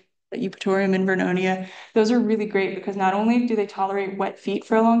 ironweed, Eupatorium and Vernonia. Those are really great because not only do they tolerate wet feet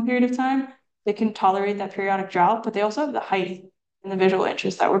for a long period of time, they can tolerate that periodic drought, but they also have the height and the visual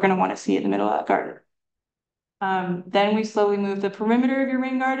interest that we're going to want to see in the middle of that garden. Then we slowly move the perimeter of your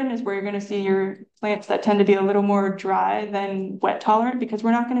rain garden is where you're going to see your plants that tend to be a little more dry than wet tolerant, because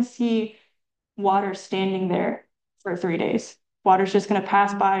we're not going to see water standing there for 3 days. Water's just going to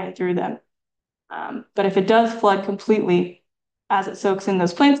pass by and through them. But if it does flood completely, as it soaks in,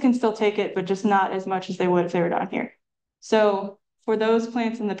 those plants can still take it, but just not as much as they would if they were down here. So for those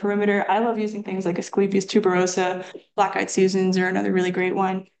plants in the perimeter, I love using things like Asclepias tuberosa, black-eyed Susans are another really great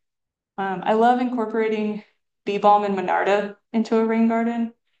one. I love incorporating bee balm and monarda into a rain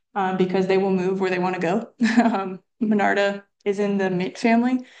garden because they will move where they want to go. Monarda is in the mint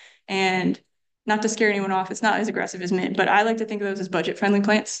family, and not to scare anyone off, it's not as aggressive as mint, but I like to think of those as budget-friendly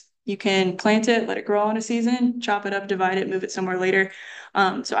plants. You can plant it, let it grow in a season, chop it up, divide it, move it somewhere later.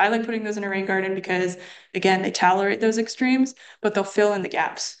 So I like putting those in a rain garden because, again, they tolerate those extremes, but they'll fill in the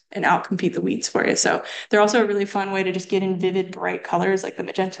gaps and outcompete the weeds for you. So they're also a really fun way to just get in vivid, bright colors like the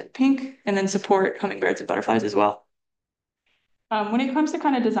magenta and pink, and then support hummingbirds and butterflies as well. When it comes to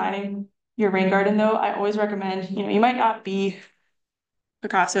kind of designing your rain garden, though, I always recommend, you might not be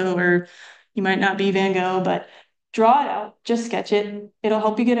Picasso or you might not be Van Gogh, but draw it out, just sketch it. It'll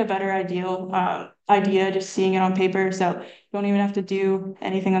help you get a better idea just seeing it on paper. So you don't even have to do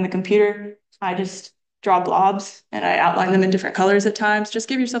anything on the computer. I just draw blobs and I outline them in different colors at times. Just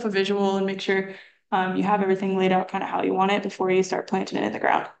give yourself a visual and make sure you have everything laid out kind of how you want it before you start planting it in the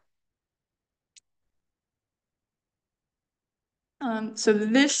ground. So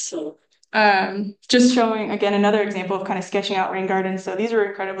this just showing again another example of kind of sketching out rain gardens. So these are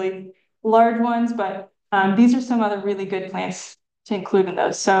incredibly large ones, but these are some other really good plants to include in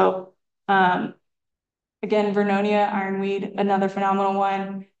those. So again, Vernonia, ironweed, another phenomenal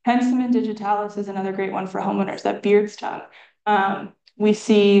one. Penstemon digitalis is another great one for homeowners, that beard's tongue. We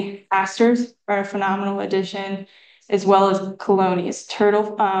see asters are a phenomenal addition, as well as colonies.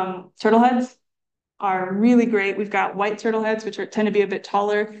 Turtle heads are really great. We've got white turtle heads, which tend to be a bit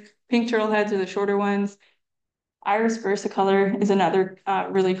taller. Pink turtle heads are the shorter ones. Iris versicolor is another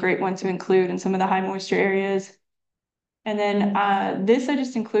really great one to include in some of the high moisture areas. And then this I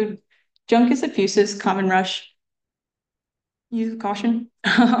just include Juncus effusus, common rush. Use caution.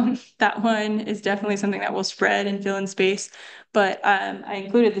 That one is definitely something that will spread and fill in space. But I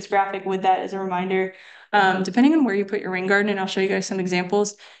included this graphic with that as a reminder. Depending on where you put your rain garden, and I'll show you guys some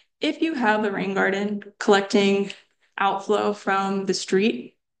examples. If you have a rain garden collecting outflow from the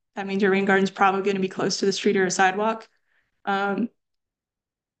street, that means your rain garden is probably going to be close to the street or a sidewalk.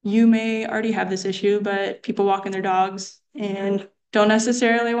 You may already have this issue, but people walking their dogs and don't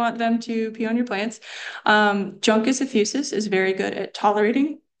necessarily want them to pee on your plants. Juncus effusus is very good at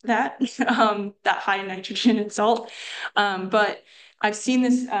tolerating that, that high nitrogen and salt. But I've seen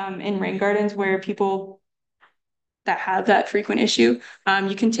this in rain gardens where people that have that frequent issue,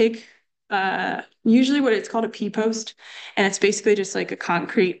 you can take usually what it's called a pea post, and it's basically just like a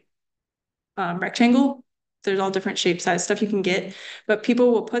concrete rectangle. There's all different shape, size stuff you can get, but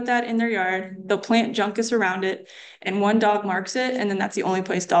people will put that in their yard. They'll plant juncus around it, and one dog marks it, and then that's the only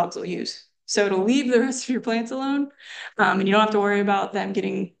place dogs will use. So to leave the rest of your plants alone, and you don't have to worry about them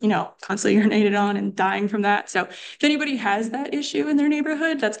getting, constantly urinated on and dying from that. So if anybody has that issue in their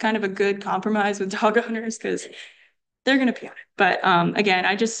neighborhood, that's kind of a good compromise with dog owners because they're going to pee on it. But again,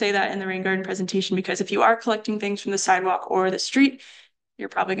 I just say that in the rain garden presentation because if you are collecting things from the sidewalk or the street, you're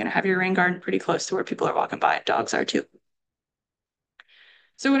probably going to have your rain garden pretty close to where people are walking by and dogs are too.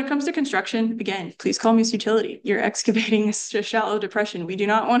 So when it comes to construction, again, please call me utility. You're excavating a shallow depression. We do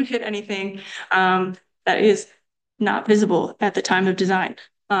not want to hit anything that is not visible at the time of design.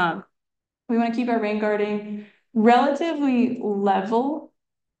 We want to keep our rain garden relatively level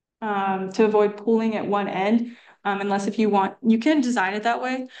to avoid pooling at one end, unless if you want, you can design it that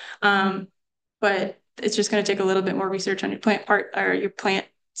way. But it's just going to take a little bit more research on your plant part or your plant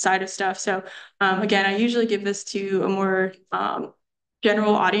side of stuff. So again, I usually give this to a more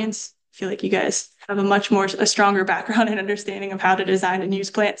general audience. I feel like you guys have a stronger background and understanding of how to design and use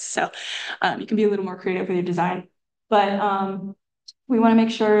plants. So you can be a little more creative with your design. But we want to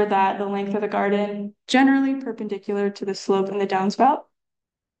make sure that the length of the garden generally perpendicular to the slope and the downspout.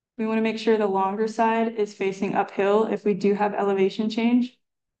 We want to make sure the longer side is facing uphill if we do have elevation change.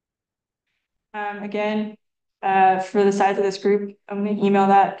 Again, for the size of this group, I'm going to email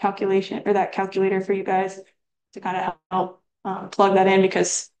that calculation or that calculator for you guys to kind of help plug that in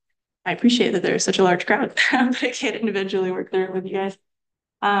because I appreciate that there's such a large crowd, but I can't individually work through it with you guys.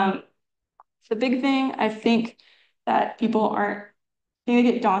 The big thing I think that people aren't, they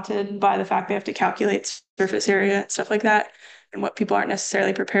get daunted by the fact they have to calculate surface area and stuff like that. And what people aren't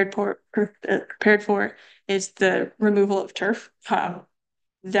necessarily prepared for is the removal of turf.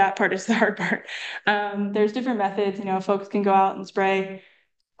 that part is the hard part. There's different methods, you know, folks can go out and spray,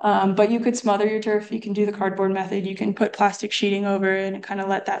 but you could smother your turf. You can do the cardboard method. You can put plastic sheeting over it and kind of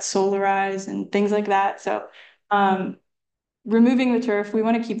let that solarize and things like that. So removing the turf, we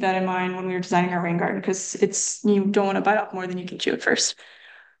want to keep that in mind when we were designing our rain garden, because you don't want to bite off more than you can chew at first.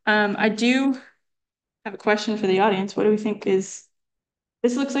 I do have a question for the audience. What do we think is,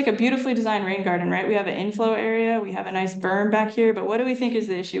 this looks like a beautifully designed rain garden, right? We have an inflow area, we have a nice berm back here, but what do we think is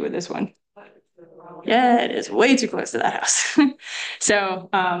the issue with this one? Yeah, it is way too close to that house. So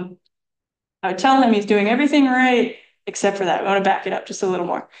I would tell him he's doing everything right, except for that. I want to back it up just a little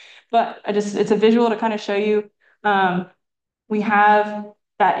more. But it's a visual to kind of show you. We have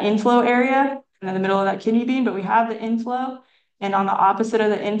that inflow area in the middle of that kidney bean, but we have the inflow. And on the opposite of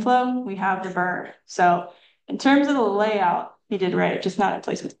the inflow, we have the berm. So in terms of the layout, he did right, just not in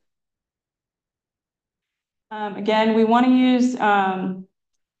placement. Again, we want to use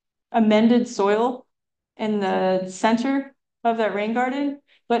amended soil in the center of that rain garden.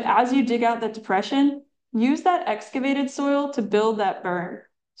 But as you dig out the depression, use that excavated soil to build that berm.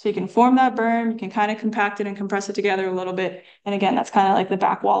 So you can form that berm, you can kind of compact it and compress it together a little bit. And again, that's kind of like the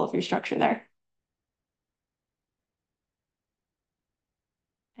back wall of your structure there.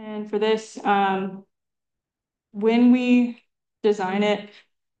 And for this, when we design it,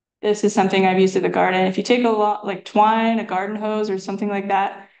 this is something I've used in the garden. If you take a lot like twine, a garden hose or something like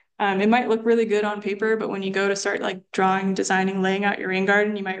that, it might look really good on paper, but when you go to start like drawing, designing, laying out your rain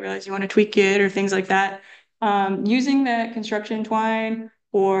garden, you might realize you want to tweak it or things like that. Using that construction twine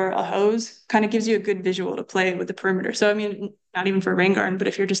or a hose kind of gives you a good visual to play with the perimeter. So, I mean, not even for a rain garden, but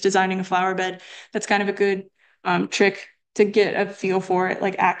if you're just designing a flower bed, that's kind of a good trick to get a feel for it,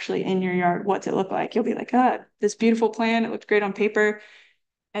 like actually in your yard, what's it look like? You'll be like, this beautiful plan, it looked great on paper.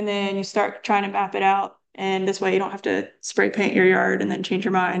 And then you start trying to map it out. And this way you don't have to spray paint your yard and then change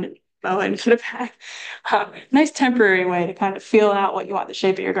your mind and mow it and put it back. Nice temporary way to kind of feel out what you want the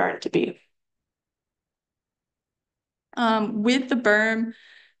shape of your garden to be. With the berm,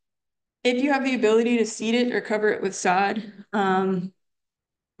 if you have the ability to seed it or cover it with sod,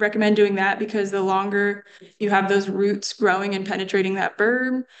 recommend doing that, because the longer you have those roots growing and penetrating that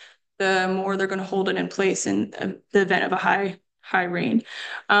berm, the more they're going to hold it in place in the event of a high rain.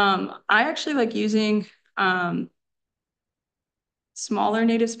 I actually like using smaller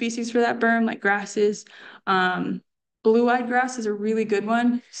native species for that berm, like grasses. Blue-eyed grass is a really good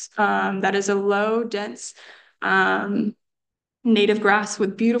one. That is a low, dense native grass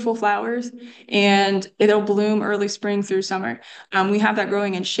with beautiful flowers, and it'll bloom early spring through summer. We have that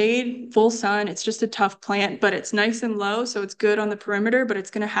growing in shade, full sun. It's just a tough plant, but it's nice and low, so it's good on the perimeter, but it's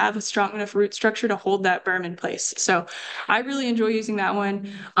going to have a strong enough root structure to hold that berm in place. So I really enjoy using that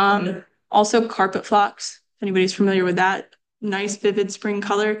one. Also carpet phlox, if anybody's familiar with that. Nice, vivid spring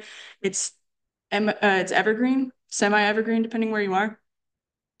color. It's evergreen, semi-evergreen, depending where you are.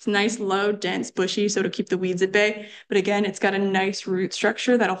 It's nice, low, dense, bushy, so to keep the weeds at bay. But again, it's got a nice root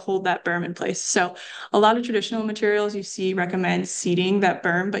structure that'll hold that berm in place. So a lot of traditional materials you see recommend seeding that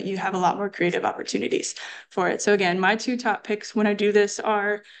berm, but you have a lot more creative opportunities for it. So again, my two top picks when I do this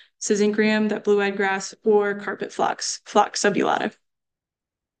are Syzygium, that blue-eyed grass, or carpet phlox subulata.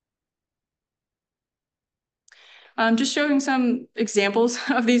 Just showing some examples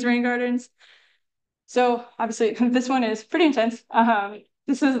of these rain gardens. So obviously this one is pretty intense.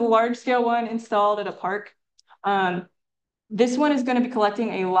 This is a large scale one installed at a park. This one is going to be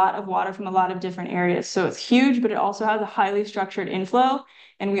collecting a lot of water from a lot of different areas. So it's huge, but it also has a highly structured inflow.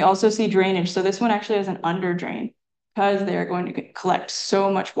 And we also see drainage. So this one actually has an under drain because they're going to collect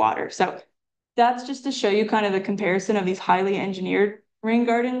so much water. So that's just to show you kind of the comparison of these highly engineered rain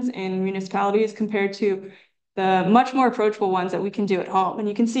gardens in municipalities compared to the much more approachable ones that we can do at home. And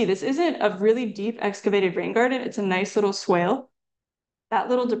you can see this isn't a really deep excavated rain garden. It's a nice little swale. That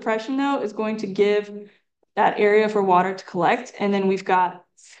little depression, though, is going to give that area for water to collect. And then we've got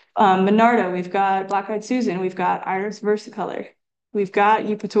Monarda, we've got Black-Eyed Susan, we've got Iris versicolor, we've got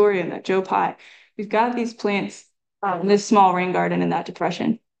Eupatorium, that Joe Pye. We've got these plants in this small rain garden in that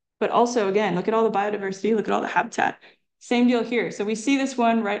depression. But also, again, look at all the biodiversity, look at all the habitat. Same deal here. So we see this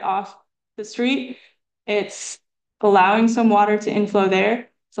one right off the street. It's allowing some water to inflow there.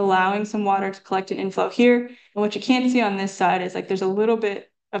 It's allowing some water to collect and inflow here. And what you can't see on this side is like there's a little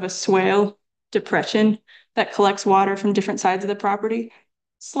bit of a swale depression that collects water from different sides of the property.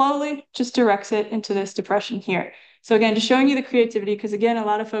 Slowly just directs it into this depression here. So again, just showing you the creativity, because again, a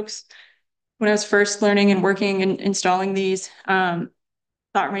lot of folks, when I was first learning and working and installing these, thought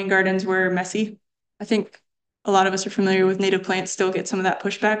rain gardens were messy. I think a lot of us are familiar with native plants, still get some of that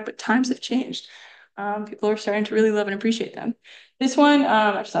pushback, but times have changed. People are starting to really love and appreciate them. This one,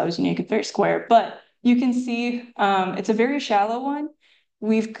 I just thought it was unique. It's very square, but you can see it's a very shallow one.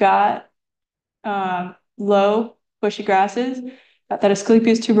 We've got low bushy grasses, got that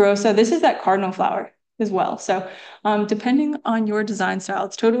Asclepias tuberosa. This is that cardinal flower as well. So depending on your design style,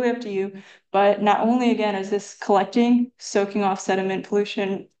 it's totally up to you. But not only, again, is this collecting, soaking off sediment,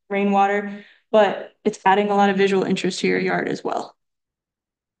 pollution, rainwater, but it's adding a lot of visual interest to your yard as well.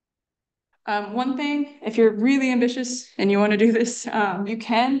 One thing, if you're really ambitious and you want to do this, you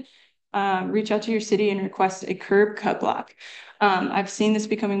can reach out to your city and request a curb cut block. I've seen this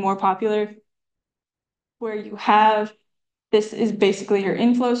becoming more popular where you have, this is basically your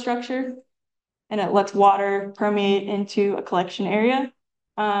inflow structure and it lets water permeate into a collection area.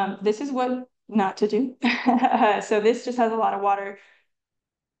 This is what not to do. So this just has a lot of water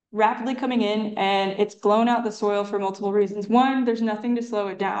rapidly coming in and it's blown out the soil for multiple reasons. One, there's nothing to slow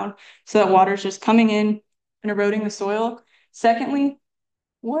it down. So that water's just coming in and eroding the soil. Secondly,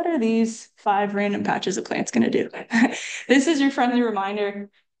 what are these 5 random patches of plants going to do? This is your friendly reminder.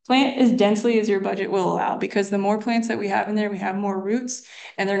 Plant as densely as your budget will allow, because the more plants that we have in there, we have more roots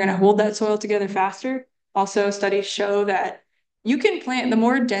and they're going to hold that soil together faster. Also, studies show that you can plant, the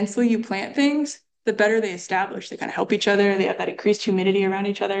more densely you plant things, the better they establish. They kind of help each other. They have that increased humidity around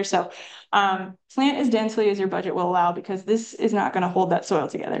each other. So plant as densely as your budget will allow, because this is not going to hold that soil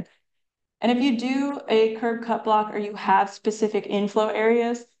together. And if you do a curb cut block or you have specific inflow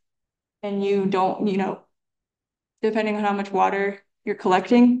areas and you don't, depending on how much water you're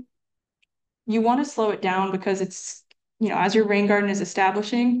collecting, you want to slow it down, because it's, as your rain garden is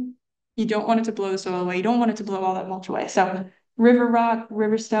establishing, you don't want it to blow the soil away. You don't want it to blow all that mulch away. So river rock,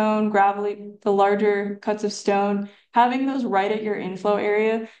 river stone, gravelly, the larger cuts of stone, having those right at your inflow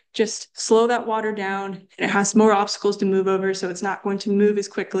area, just slow that water down, and it has more obstacles to move over, so it's not going to move as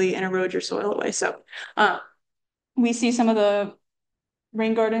quickly and erode your soil away. So we see some of the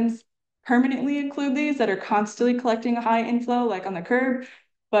rain gardens permanently include these that are constantly collecting a high inflow, like on the curb.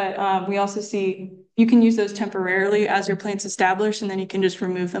 But we also see you can use those temporarily as your plants establish, and then you can just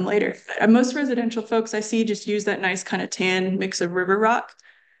remove them later. Most residential folks I see just use that nice kind of tan mix of river rock,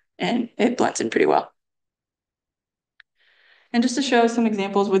 and it blends in pretty well. And just to show some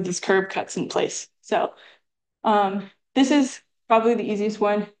examples with these curb cuts in place. So this is probably the easiest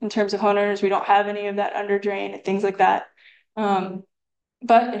one in terms of homeowners. We don't have any of that under drain and things like that.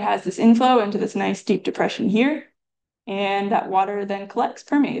 But it has this inflow into this nice deep depression here, and that water then collects,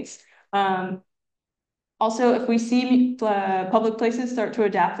 permeates. Also, if we see public places start to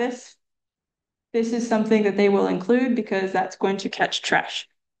adapt this is something that they will include, because that's going to catch trash.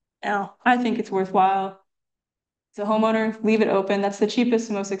 Now, I think it's worthwhile. As a homeowner, leave it open. That's the cheapest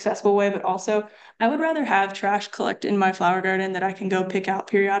and most accessible way, but also I would rather have trash collect in my flower garden that I can go pick out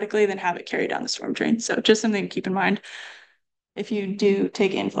periodically than have it carry down the storm drain. So just something to keep in mind if you do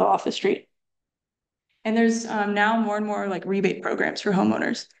take inflow off the street. And there's now more and more like rebate programs for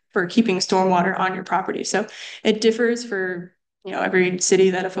homeowners for keeping stormwater on your property. So it differs for every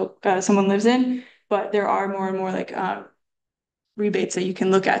city that someone lives in, but there are more and more like rebates that you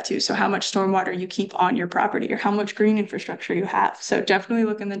can look at too. So how much stormwater you keep on your property or how much green infrastructure you have. So definitely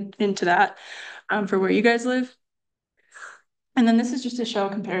look into that for where you guys live. And then this is just to show a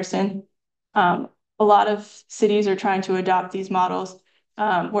comparison. A lot of cities are trying to adopt these models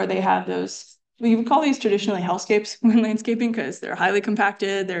where they have those, we would call these traditionally hellscapes when landscaping, because they're highly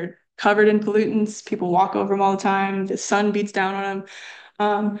compacted, they're covered in pollutants, people walk over them all the time, the sun beats down on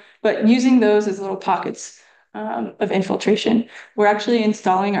them. But using those as little pockets of infiltration. We're actually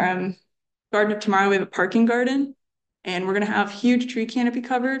installing our Garden of Tomorrow. We have a parking garden, and we're going to have huge tree canopy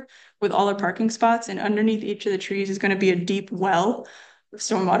covered with all our parking spots, and underneath each of the trees is going to be a deep well of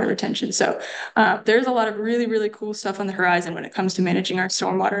stormwater retention. So there's a lot of really, really cool stuff on the horizon when it comes to managing our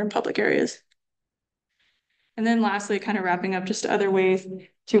stormwater in public areas. And then lastly, kind of wrapping up, just other ways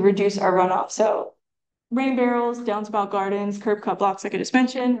to reduce our runoff. So rain barrels, downspout gardens, curb cut blocks like I just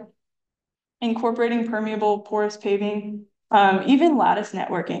mentioned, incorporating permeable porous paving, even lattice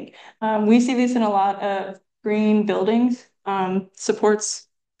networking. We see this in a lot of green buildings, supports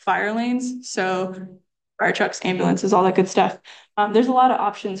fire lanes. So fire trucks, ambulances, all that good stuff. There's a lot of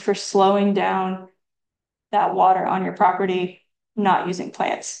options for slowing down that water on your property, not using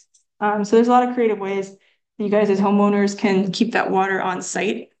plants. So there's a lot of creative ways you guys as homeowners can keep that water on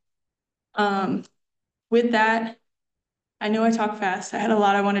site. With that, I know I talk fast. I had a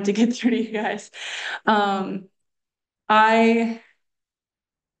lot I wanted to get through to you guys. I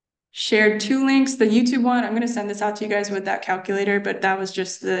shared 2 links. The YouTube one, I'm going to send this out to you guys with that calculator, but that was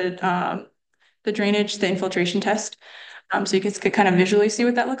just the drainage, the infiltration test. So you guys could kind of visually see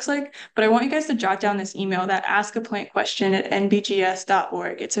what that looks like. But I want you guys to jot down this email, that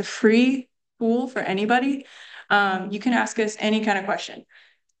askaplant@nbgs.org. It's a free tool for anybody. You can ask us any kind of question.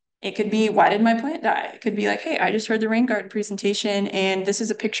 It could be, why did my plant die? It could be like, hey, I just heard the rain garden presentation and this is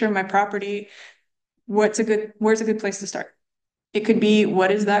a picture of my property. Where's a good place to start? It could be,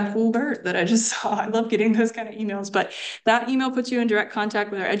 what is that cool bird that I just saw? I love getting those kind of emails, but that email puts you in direct contact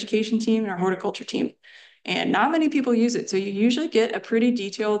with our education team and our horticulture team. And not many people use it. So you usually get a pretty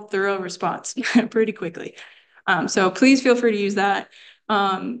detailed, thorough response pretty quickly. So please feel free to use that.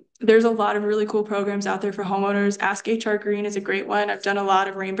 There's a lot of really cool programs out there for homeowners. Ask HR Green is a great one. I've done a lot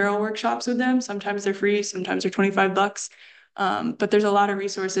of rain barrel workshops with them. Sometimes they're free, sometimes they're $25. But there's a lot of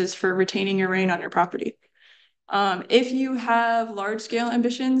resources for retaining your rain on your property. If you have large scale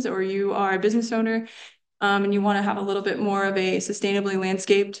ambitions or you are a business owner and you want to have a little bit more of a sustainably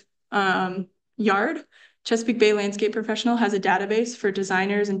landscaped yard, Chesapeake Bay Landscape Professional has a database for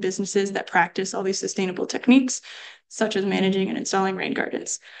designers and businesses that practice all these sustainable techniques, such as managing and installing rain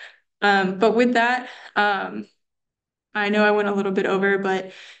gardens. But with that, I know I went a little bit over,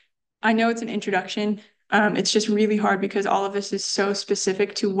 but I know it's an introduction. It's just really hard because all of this is so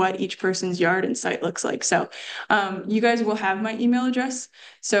specific to what each person's yard and site looks like. So you guys will have my email address.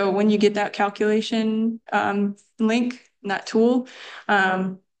 So when you get that calculation link, that tool,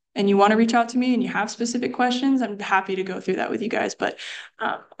 and you want to reach out to me and you have specific questions, I'm happy to go through that with you guys. But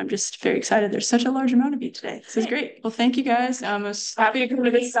I'm just very excited. There's such a large amount of you today. This is great. Well, thank you guys. I was happy to come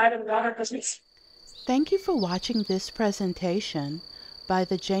to this side of the water Christmas. Thank you for watching this presentation by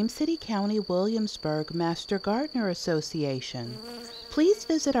the James City County Williamsburg Master Gardener Association. Please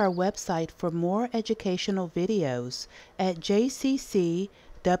visit our website for more educational videos at jccwmg.org.